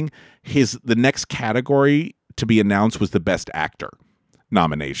performing, the next category to be announced was the Best Actor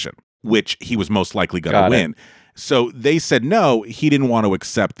nomination, which he was most likely going to win. So they said no, he didn't want to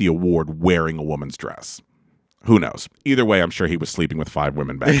accept the award wearing a woman's dress. Who knows? Either way, I'm sure he was sleeping with 5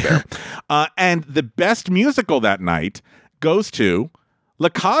 women back there. And the best musical that night goes to La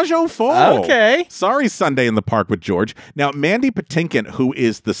Cage aux Folles. Okay. Sorry, Sunday in the Park with George. Now, Mandy Patinkin, who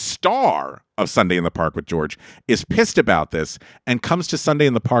is the star of Sunday in the Park with George, is pissed about this and comes to Sunday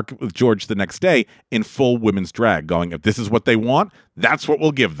in the Park with George the next day in full women's drag, going, if this is what they want, that's what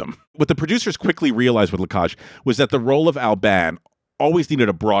we'll give them. What the producers quickly realized with La Cage was that the role of Alban always needed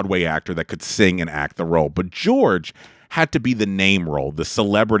a Broadway actor that could sing and act the role. But George had to be the name role, the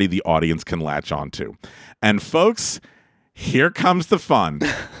celebrity the audience can latch onto. And folks, here comes the fun.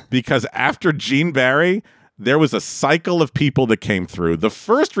 Because after Gene Barry, there was a cycle of people that came through. The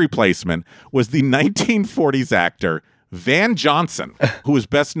first replacement was the 1940s actor Van Johnson, who was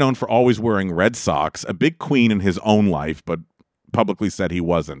best known for always wearing red socks, a big queen in his own life, but publicly said he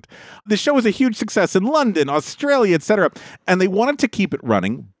wasn't. The show was a huge success in London, Australia, etc., and they wanted to keep it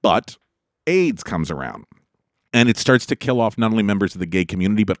running, but AIDS comes around. And it starts to kill off not only members of the gay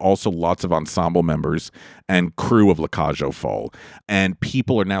community, but also lots of ensemble members and crew of La Cage aux Folles. And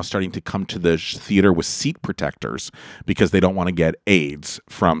people are now starting to come to the theater with seat protectors because they don't want to get AIDS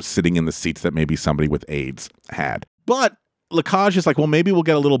from sitting in the seats that maybe somebody with AIDS had. But La Cage is like, well, maybe we'll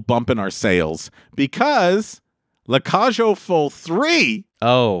get a little bump in our sales because La Cage aux Folles 3,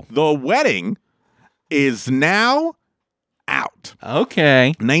 The Wedding, is now out. Okay.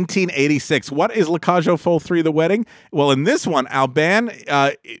 1986. What is La Cage aux Folles 3, The Wedding? Well, in this one, Alban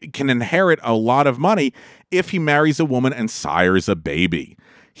can inherit a lot of money if he marries a woman and sires a baby.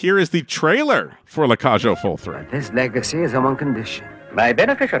 Here is the trailer for La Cage aux Folles 3. This legacy is on one condition. My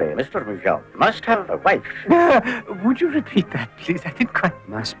beneficiary, Mr. Michel, must have a wife. Would you repeat that, please? I didn't quite...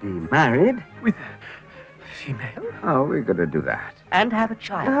 Must be married? With a female? Oh, we're going to do that. And have a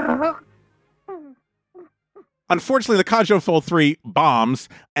child. Unfortunately, La Cage aux Folles 3 bombs,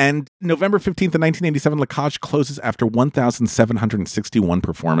 and November 15th of 1987, La Cage closes after 1,761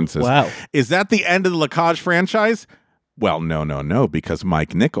 performances. Wow. Is that the end of the La Cage franchise? Well, no, because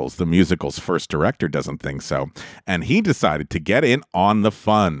Mike Nichols, the musical's first director, doesn't think so. And he decided to get in on the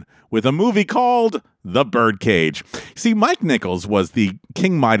fun with a movie called The Birdcage. See, Mike Nichols was the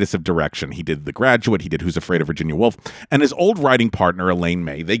King Midas of direction. He did The Graduate, he did Who's Afraid of Virginia Woolf, and his old writing partner, Elaine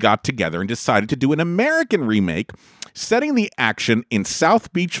May, they got together and decided to do an American remake setting the action in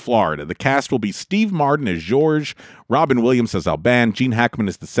South Beach, Florida. The cast will be Steve Martin as George, Robin Williams as Alban, Gene Hackman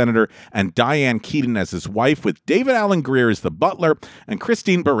as the senator, and Diane Keaton as his wife, with David Alan Grier as the butler and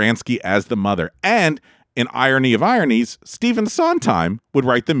Christine Baranski as the mother. And in irony of ironies, Stephen Sondheim would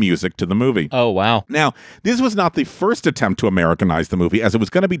write the music to the movie. Oh, wow. Now, this was not the first attempt to Americanize the movie, as it was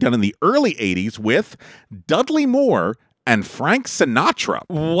going to be done in the early 80s with Dudley Moore and Frank Sinatra.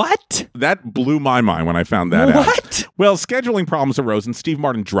 What? That blew my mind when I found that out. What? Well, scheduling problems arose and Steve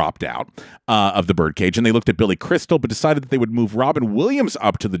Martin dropped out of The Birdcage, and they looked at Billy Crystal, but decided that they would move Robin Williams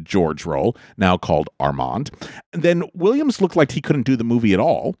up to the George role, now called Armand. And then Williams looked like he couldn't do the movie at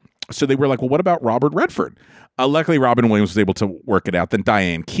all. So they were like, well, what about Robert Redford? Luckily, Robin Williams was able to work it out. Then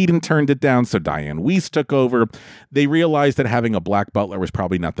Diane Keaton turned it down, so Diane Weiss took over. They realized that having a black butler was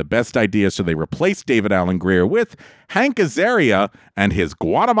probably not the best idea, so they replaced David Alan Grier with Hank Azaria and his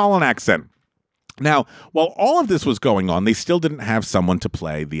Guatemalan accent. Now, while all of this was going on, they still didn't have someone to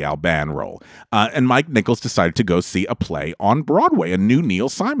play the Alban role. And Mike Nichols decided to go see a play on Broadway, a new Neil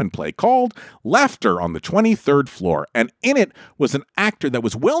Simon play called Laughter on the 23rd Floor. And in it was an actor that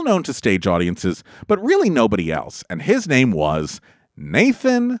was well known to stage audiences, but really nobody else. And his name was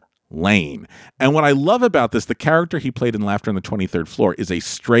Nathan Lane. And what I love about this, the character he played in Laughter on the 23rd Floor is a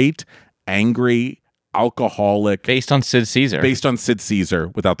straight, angry, alcoholic. Based on Sid Caesar. Based on Sid Caesar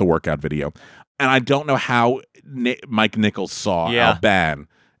without the workout video. And I don't know how Mike Nichols saw Alban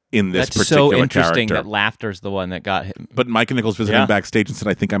in this particular character. That's so interesting that Laughter's the one that got him. But Mike Nichols visited him backstage and said,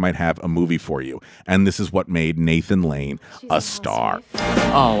 I think I might have a movie for you. And this is what made Nathan Lane a star.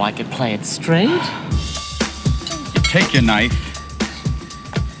 Oh, I could play it straight? You take your knife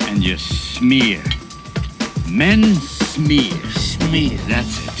and you smear. Men smear. Smear.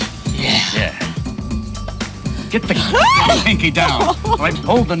 That's it. Yeah. Get the pinky down. Right,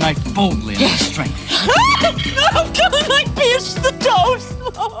 hold the knife boldly and with strength. I'm gonna pierce the toast.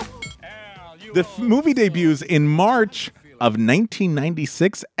 The movie debuts in March of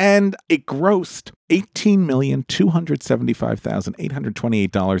 1996, and it grossed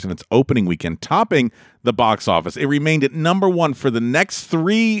 $18,275,828 in its opening weekend, topping the box office. It remained at number one for the next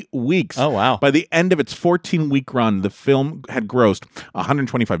 3 weeks. Oh, wow. By the end of its 14-week run, the film had grossed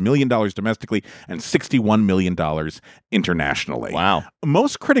 $125 million domestically and $61 million internationally. Wow.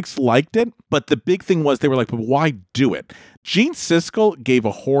 Most critics liked it, but the big thing was they were like, but why do it? Gene Siskel gave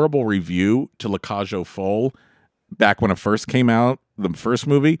a horrible review to La Cage aux Folles back when it first came out, the first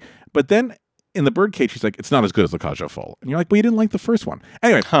movie, but then in The Birdcage, he's like, it's not as good as La Cage aux Folles. And you're like, well, you didn't like the first one.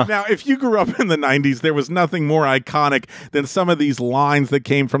 Anyway, Now, if you grew up in the 90s, there was nothing more iconic than some of these lines that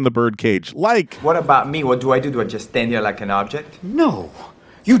came from The Birdcage, like... What about me? What do? Do I just stand here like an object? No.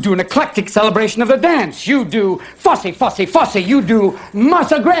 You do an eclectic celebration of the dance. You do Fosse, Fosse, Fosse. You do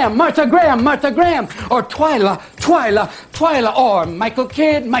Martha Graham, Martha Graham, Martha Graham. Or Twyla, Twyla, Twyla. Or Michael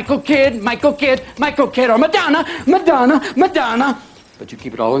Kidd, Michael Kidd, Michael Kidd, Michael Kidd. Or Madonna, Madonna, Madonna. But you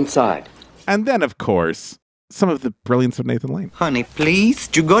keep it all inside. And then, of course, some of the brilliance of Nathan Lane. Honey, please,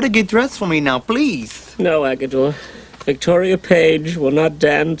 you gotta get dressed for me now, please. No, Agador. Victoria Page will not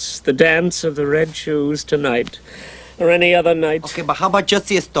dance the dance of the red shoes tonight. Or any other night. Okay, but how about just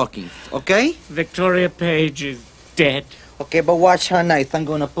the stockings, okay? Victoria Page is dead. Okay, but watch her nice. I'm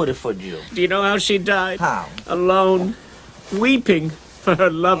gonna put it for you. Do you know how she died? How? Alone, weeping for her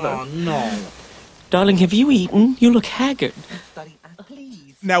lover. Oh, no. Darling, have you eaten? You look haggard.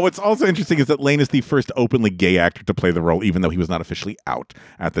 Now, what's also interesting is that Lane is the first openly gay actor to play the role, even though he was not officially out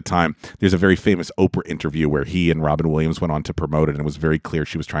at the time. There's a very famous Oprah interview where he and Robin Williams went on to promote it, and it was very clear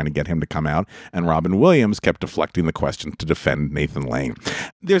she was trying to get him to come out, and Robin Williams kept deflecting the question to defend Nathan Lane.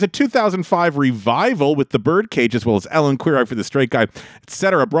 There's a 2005 revival with The Birdcage, as well as Ellen, Queer Eye for the Straight Guy,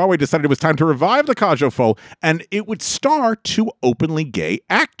 etc. Broadway decided it was time to revive La Cage aux Folles, and it would star two openly gay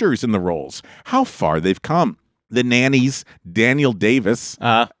actors in the roles. How far they've come. The Nanny's Daniel Davis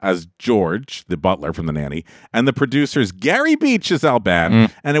as George, the butler from The Nanny, and the producers Gary Beach as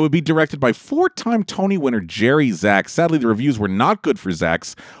Alban, and it would be directed by four-time Tony winner Jerry Zaks. Sadly, the reviews were not good for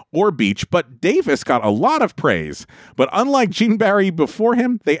Zaks or Beach, but Davis got a lot of praise. But unlike Gene Barry before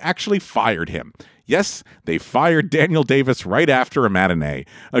him, they actually fired him. Yes, they fired Daniel Davis right after a matinee.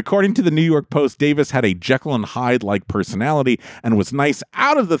 According to the New York Post, Davis had a Jekyll and Hyde-like personality and was nice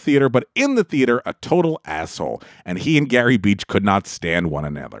out of the theater, but in the theater, a total asshole. And he and Gary Beach could not stand one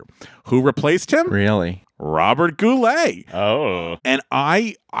another. Who replaced him? Really? Robert Goulet. Oh. And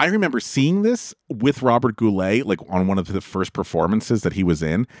I remember seeing this with Robert Goulet, like on one of the first performances that he was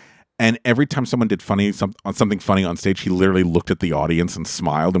in. And every time someone did something funny on stage, he literally looked at the audience and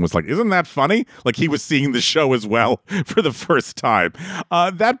smiled and was like, isn't that funny? Like he was seeing the show as well for the first time.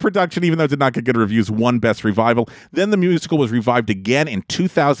 That production, even though it did not get good reviews, won Best Revival. Then the musical was revived again in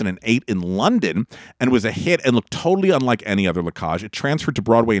 2008 in London and was a hit and looked totally unlike any other La Cage. It transferred to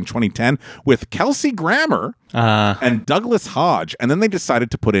Broadway in 2010 with Kelsey Grammer and Douglas Hodge. And then they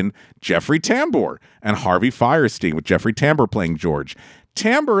decided to put in Jeffrey Tambor and Harvey Fierstein, with Jeffrey Tambor playing George.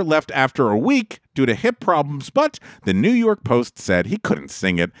 Tambor left after a week due to hip problems, but the New York Post said he couldn't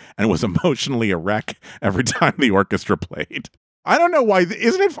sing it and was emotionally a wreck every time the orchestra played. I don't know why,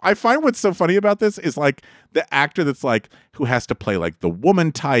 isn't it? I find what's so funny about this is like the actor that's like, who has to play like the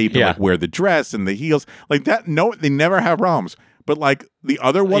woman type and like wear the dress and the heels, like that. No, they never have problems. But like the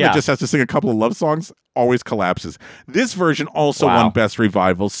other one that just has to sing a couple of love songs always collapses. This version also won Best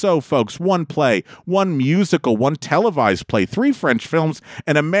Revival. So, folks, one play, one musical, one televised play, 3 French films,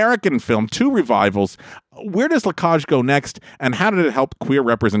 an American film, 2 revivals. Where does La Cage go next, and how did it help queer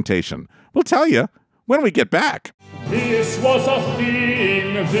representation? We'll tell you when we get back. This was a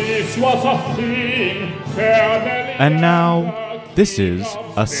thing, this was a thing. And now, this is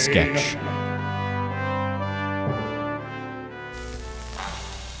a sketch.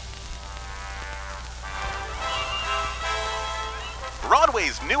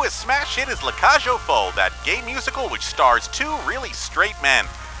 Broadway's newest smash hit is La Cage aux Folles, that gay musical which stars 2 really straight men.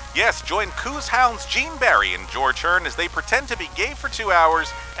 Yes, join Coos Hounds Gene Barry and George Hearn as they pretend to be gay for 2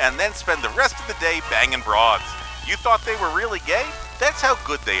 hours and then spend the rest of the day banging broads. You thought they were really gay? That's how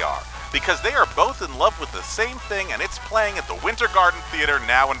good they are, because they are both in love with the same thing, and it's playing at the Winter Garden Theater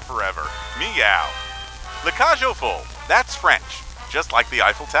now and forever. Meow. La Cage aux Folles, that's French, just like the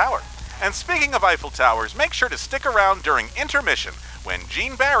Eiffel Tower. And speaking of Eiffel Towers, make sure to stick around during intermission, when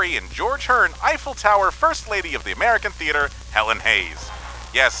Gene Barry and George Hearn Eiffel Tower First Lady of the American Theater, Helen Hayes.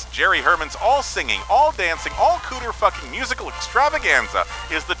 Yes, Jerry Herman's all-singing, all-dancing, all-cooter-fucking musical extravaganza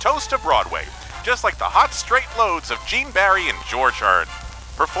is the toast of Broadway, just like the hot straight loads of Gene Barry and George Hearn.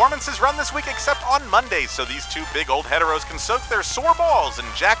 Performances run this week except on Mondays, so these 2 big old heteros can soak their sore balls in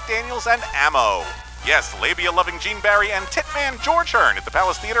Jack Daniels and ammo. Yes, labia-loving Gene Barry and Titman George Hearn at the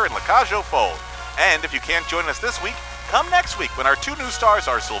Palace Theater in La Cage aux Folles. And if you can't join us this week, come next week when our 2 new stars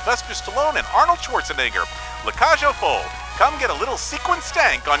are Sylvester Stallone and Arnold Schwarzenegger. La Cage aux Folles. Come get a little sequin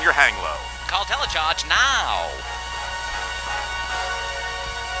stank on your hang-low. Call Telecharge now.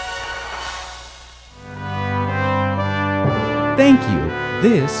 Thank you.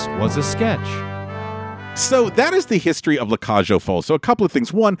 This was a sketch. So that is the history of La Cage aux Folles. So a couple of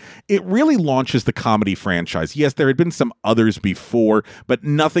things. One, it really launches the comedy franchise. Yes, there had been some others before, but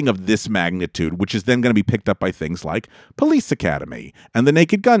nothing of this magnitude, which is then going to be picked up by things like Police Academy and the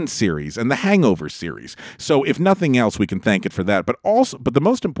Naked Gun series and the Hangover series. So if nothing else, we can thank it for that. But the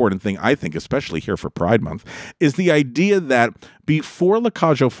most important thing, I think, especially here for Pride Month, is the idea that before La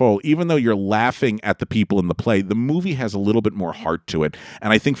Cage aux Folles, even though you're laughing at the people in the play, the movie has a little bit more heart to it.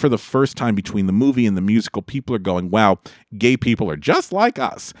 And I think for the first time between the movie and the musical, people are going, wow, gay people are just like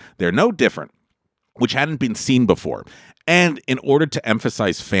us. They're no different, which hadn't been seen before. And in order to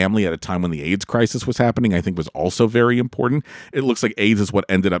emphasize family at a time when the AIDS crisis was happening, I think was also very important. It looks like AIDS is what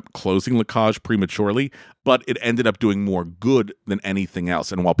ended up closing La Cage prematurely, but it ended up doing more good than anything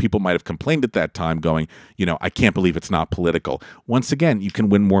else. And while people might have complained at that time going, I can't believe it's not political. Once again, you can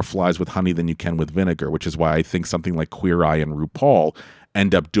win more flies with honey than you can with vinegar, which is why I think something like Queer Eye and RuPaul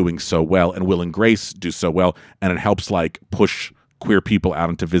end up doing so well, and Will and Grace do so well, and it helps push queer people out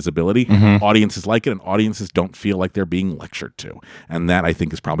into visibility. Audiences like it, and audiences don't feel like they're being lectured to. And that, I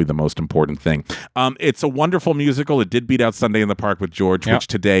think, is probably the most important thing. It's a wonderful musical. It did beat out Sunday in the Park with George, which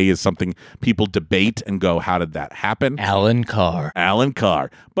today is something people debate and go, how did that happen? Alan Carr.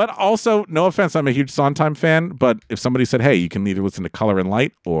 But also, no offense, I'm a huge Sondheim fan, but if somebody said, hey, you can either listen to Color and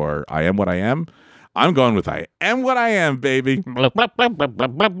Light or I Am What I Am, I'm going with I Am What I Am, baby.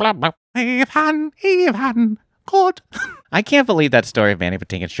 God. I can't believe that story of Manny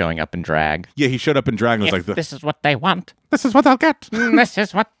Patinkin showing up in drag. Yeah, he showed up in drag and was like, this is what they want. This is what they'll get. This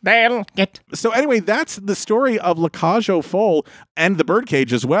is what they'll get. So anyway, that's the story of La Cage aux Folles and The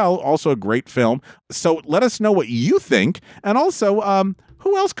Birdcage as well. Also a great film. So let us know what you think. And also,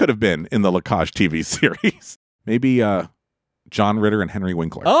 who else could have been in the La Cage TV series? Maybe John Ritter and Henry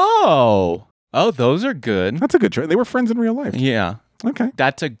Winkler. Oh, those are good. That's a good choice. They were friends in real life. Yeah. Okay.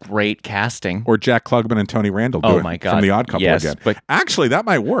 That's a great casting. Or Jack Klugman and Tony Randall do my it God. from The Odd Couple again. But actually, that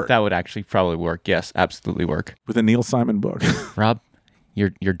might work. That would actually probably work. Yes, absolutely work. With a Neil Simon book. Rob, you're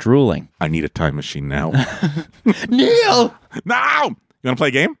drooling. I need a time machine now. Neil! No! You want to play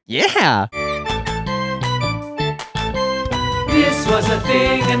a game? Yeah. This was a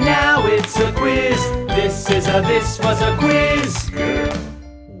thing and now it's a quiz. This was a quiz.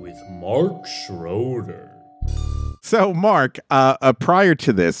 With Mark Schroeder. So, Mark, prior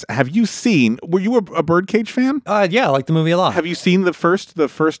to this, were you a Birdcage fan? Yeah, I like the movie a lot. Have you seen the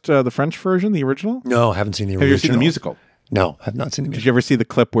French version, the original? No, I haven't seen the original. Have you ever seen the musical? No, I've not seen the musical. Did you ever see the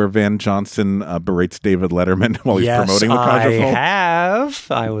clip where Van Johnson berates David Letterman while he's promoting La Cage aux Folles? I have.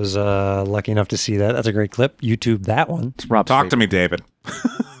 I was lucky enough to see that. That's a great clip. YouTube that one. Talk to me, David.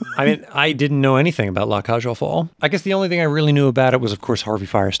 I mean, I didn't know anything about La Cage aux Folles. I guess the only thing I really knew about it was, of course, Harvey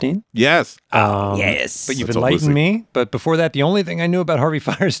Fierstein. Yes. Yes. But you've enlightened me. But before that, the only thing I knew about Harvey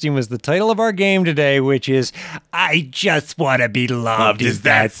Fierstein was the title of our game today, which is I Just Want to Be Loved. Is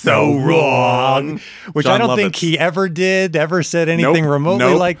that so wrong? Which John I don't Lovitz. think he ever said anything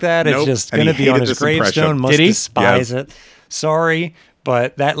remotely like that. It's just going to be on his gravestone. Must despise it. Sorry.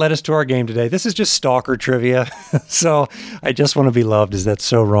 But that led us to our game today. This is just stalker trivia. So I Just Want to Be Loved. Is that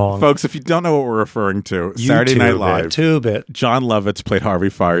so wrong? Folks, if you don't know what we're referring to, Saturday Night Live. John Lovitz played Harvey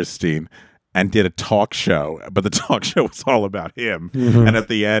Fierstein and did a talk show, but the talk show was all about him. Mm-hmm. And at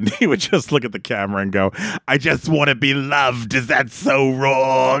the end, he would just look at the camera and go, I just want to be loved. Is that so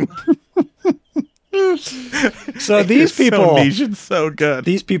wrong? So these people, so niche and so good.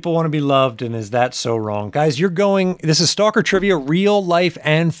 These people want to be loved, and is that so wrong? Guys, this is Stalker Trivia, real life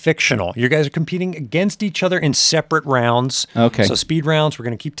and fictional. You guys are competing against each other in separate rounds. Okay. So speed rounds, we're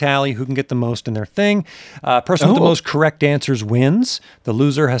going to keep tally who can get the most in their thing. Person with the most correct answers wins. The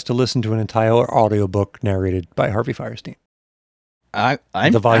loser has to listen to an entire audiobook narrated by Harvey Fierstein. I'm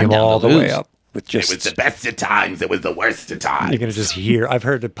the volume all the way up. It was the best of times. It was the worst of times. You're going to just hear. I've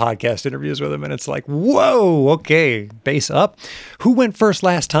heard the podcast interviews with him, and it's like, whoa, okay, bass up. Who went first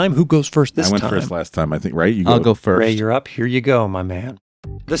last time? Who goes first this time? I went first last time, I think, right? I'll go first. Ray, you're up. Here you go, my man.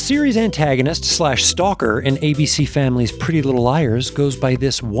 The series antagonist / stalker in ABC Family's Pretty Little Liars goes by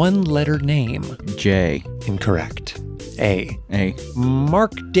this one-letter name. J. Incorrect. A.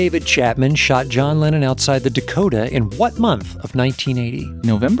 Mark David Chapman shot John Lennon outside the Dakota in what month of 1980?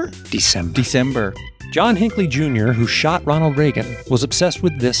 November? December. John Hinckley Jr., who shot Ronald Reagan, was obsessed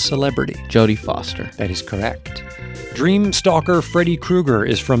with this celebrity. Jodie Foster. That is correct. Dream stalker Freddy Krueger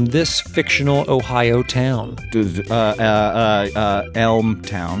is from this fictional Ohio town. Elm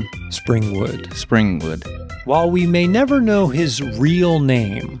Town. Springwood. While we may never know his real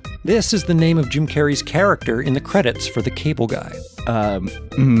name, this is the name of Jim Carrey's character in the credits for The Cable Guy.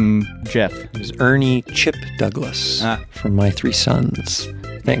 Jeff. It was Ernie Chip Douglas from My Three Sons,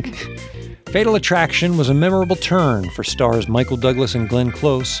 I think. Fatal Attraction was a memorable turn for stars Michael Douglas and Glenn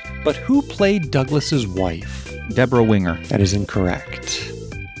Close, but who played Douglas's wife? Deborah Winger. That is incorrect.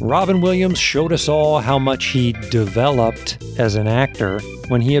 Robin Williams showed us all how much he developed as an actor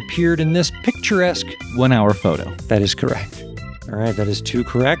when he appeared in this picturesque 1 hour photo. That is correct. All right, that is 2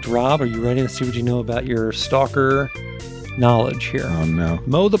 correct. Rob, are you ready to see what you know about your stalker knowledge here? Oh, no.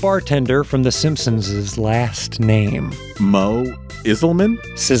 Mo the bartender from The Simpsons' last name. Mo Iselman?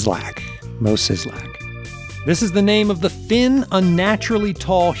 Sislak. Mo Sislak. This is the name of the thin, unnaturally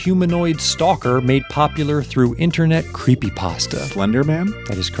tall humanoid stalker made popular through internet creepypasta. Slender Man?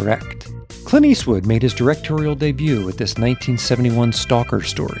 That is correct. Clint Eastwood made his directorial debut with this 1971 stalker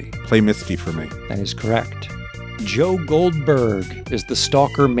story. Play Misty for me. That is correct. Joe Goldberg is the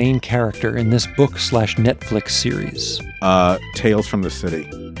stalker main character in this book/Netflix series. Tales from the City.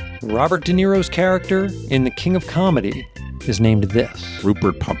 Robert De Niro's character in The King of Comedy is named this.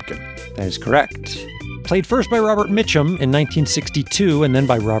 Rupert Pumpkin. That is correct. Played first by Robert Mitchum in 1962 and then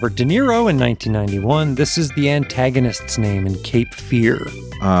by Robert De Niro in 1991. This is the antagonist's name in Cape Fear.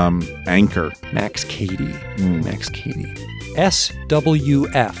 Anchor. Max Cady. Max Cady.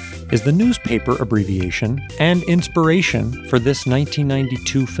 SWF is the newspaper abbreviation and inspiration for this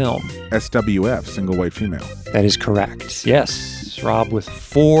 1992 film. SWF, single white female. That is correct. Yes. Rob with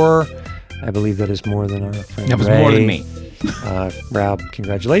 4. I believe that is more than our friend That was Ray. more than me. Rob,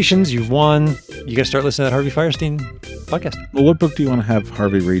 congratulations. You've won. You got to start listening to that Harvey Firestein podcast. Well, what book do you want to have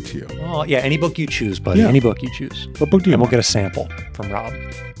Harvey read to you? Oh, yeah, any book you choose, buddy. Yeah. Any book you choose. What book do you And want? we'll get a sample from Rob.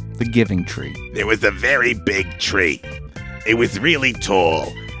 The Giving Tree. There was a very big tree. It was really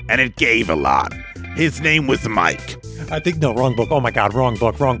tall, and it gave a lot. His name was Mike. I think, no, wrong book. Oh my God, wrong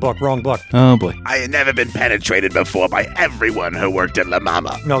book. Oh boy. I had never been penetrated before by everyone who worked at La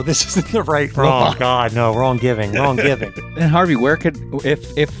Mama. No, this isn't the right. Oh God, no, wrong giving. And Harvey, where could,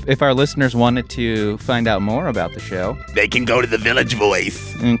 if our listeners wanted to find out more about the show? They can go to the Village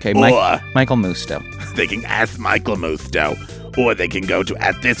Voice. Okay, Or Michael Musto. they can ask Michael Musto. Or they can go to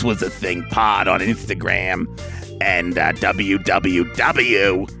 @ThisWasAThingPod on Instagram and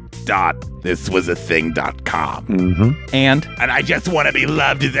www.thiswasathing.com. Mm-hmm. And I just want to be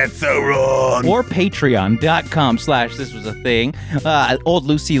loved. Is that so wrong? Or patreon.com/thiswasathing. Old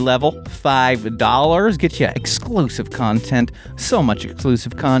Lucy level, $5. Get you exclusive content. So much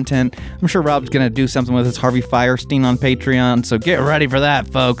exclusive content. I'm sure Rob's going to do something with his Harvey Firestein on Patreon, so get ready for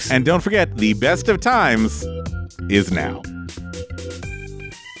that, folks. And don't forget, the best of times is now.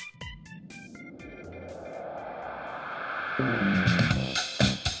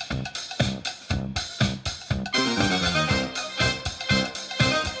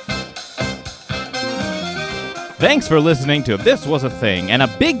 Thanks for listening to This Was a Thing, and a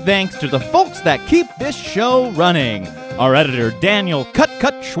big thanks to the folks that keep this show running. Our editor, Daniel Cut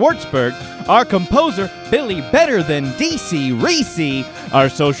Schwartzberg, our composer, Billy Better Than DC Reese, our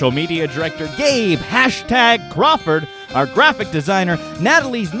social media director, Gabe #Crawford, our graphic designer,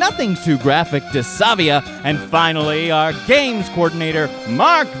 Natalie's Nothing Too Graphic DeSavia, and finally, our games coordinator,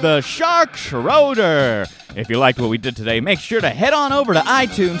 Mark the Shark Schroeder. If you liked what we did today, make sure to head on over to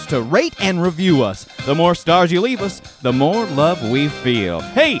iTunes to rate and review us. The more stars you leave us, the more love we feel.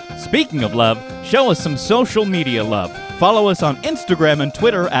 Hey, speaking of love, show us some social media love. Follow us on Instagram and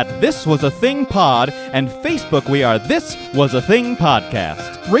Twitter at This Was a Thing Pod, and Facebook we are This Was a Thing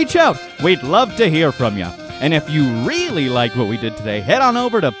Podcast. Reach out. We'd love to hear from you. And if you really like what we did today, head on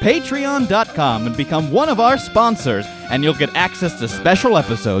over to patreon.com and become one of our sponsors, and you'll get access to special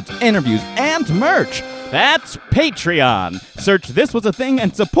episodes, interviews, and merch. That's Patreon. Search This Was a Thing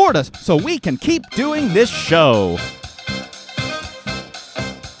and support us so we can keep doing this show.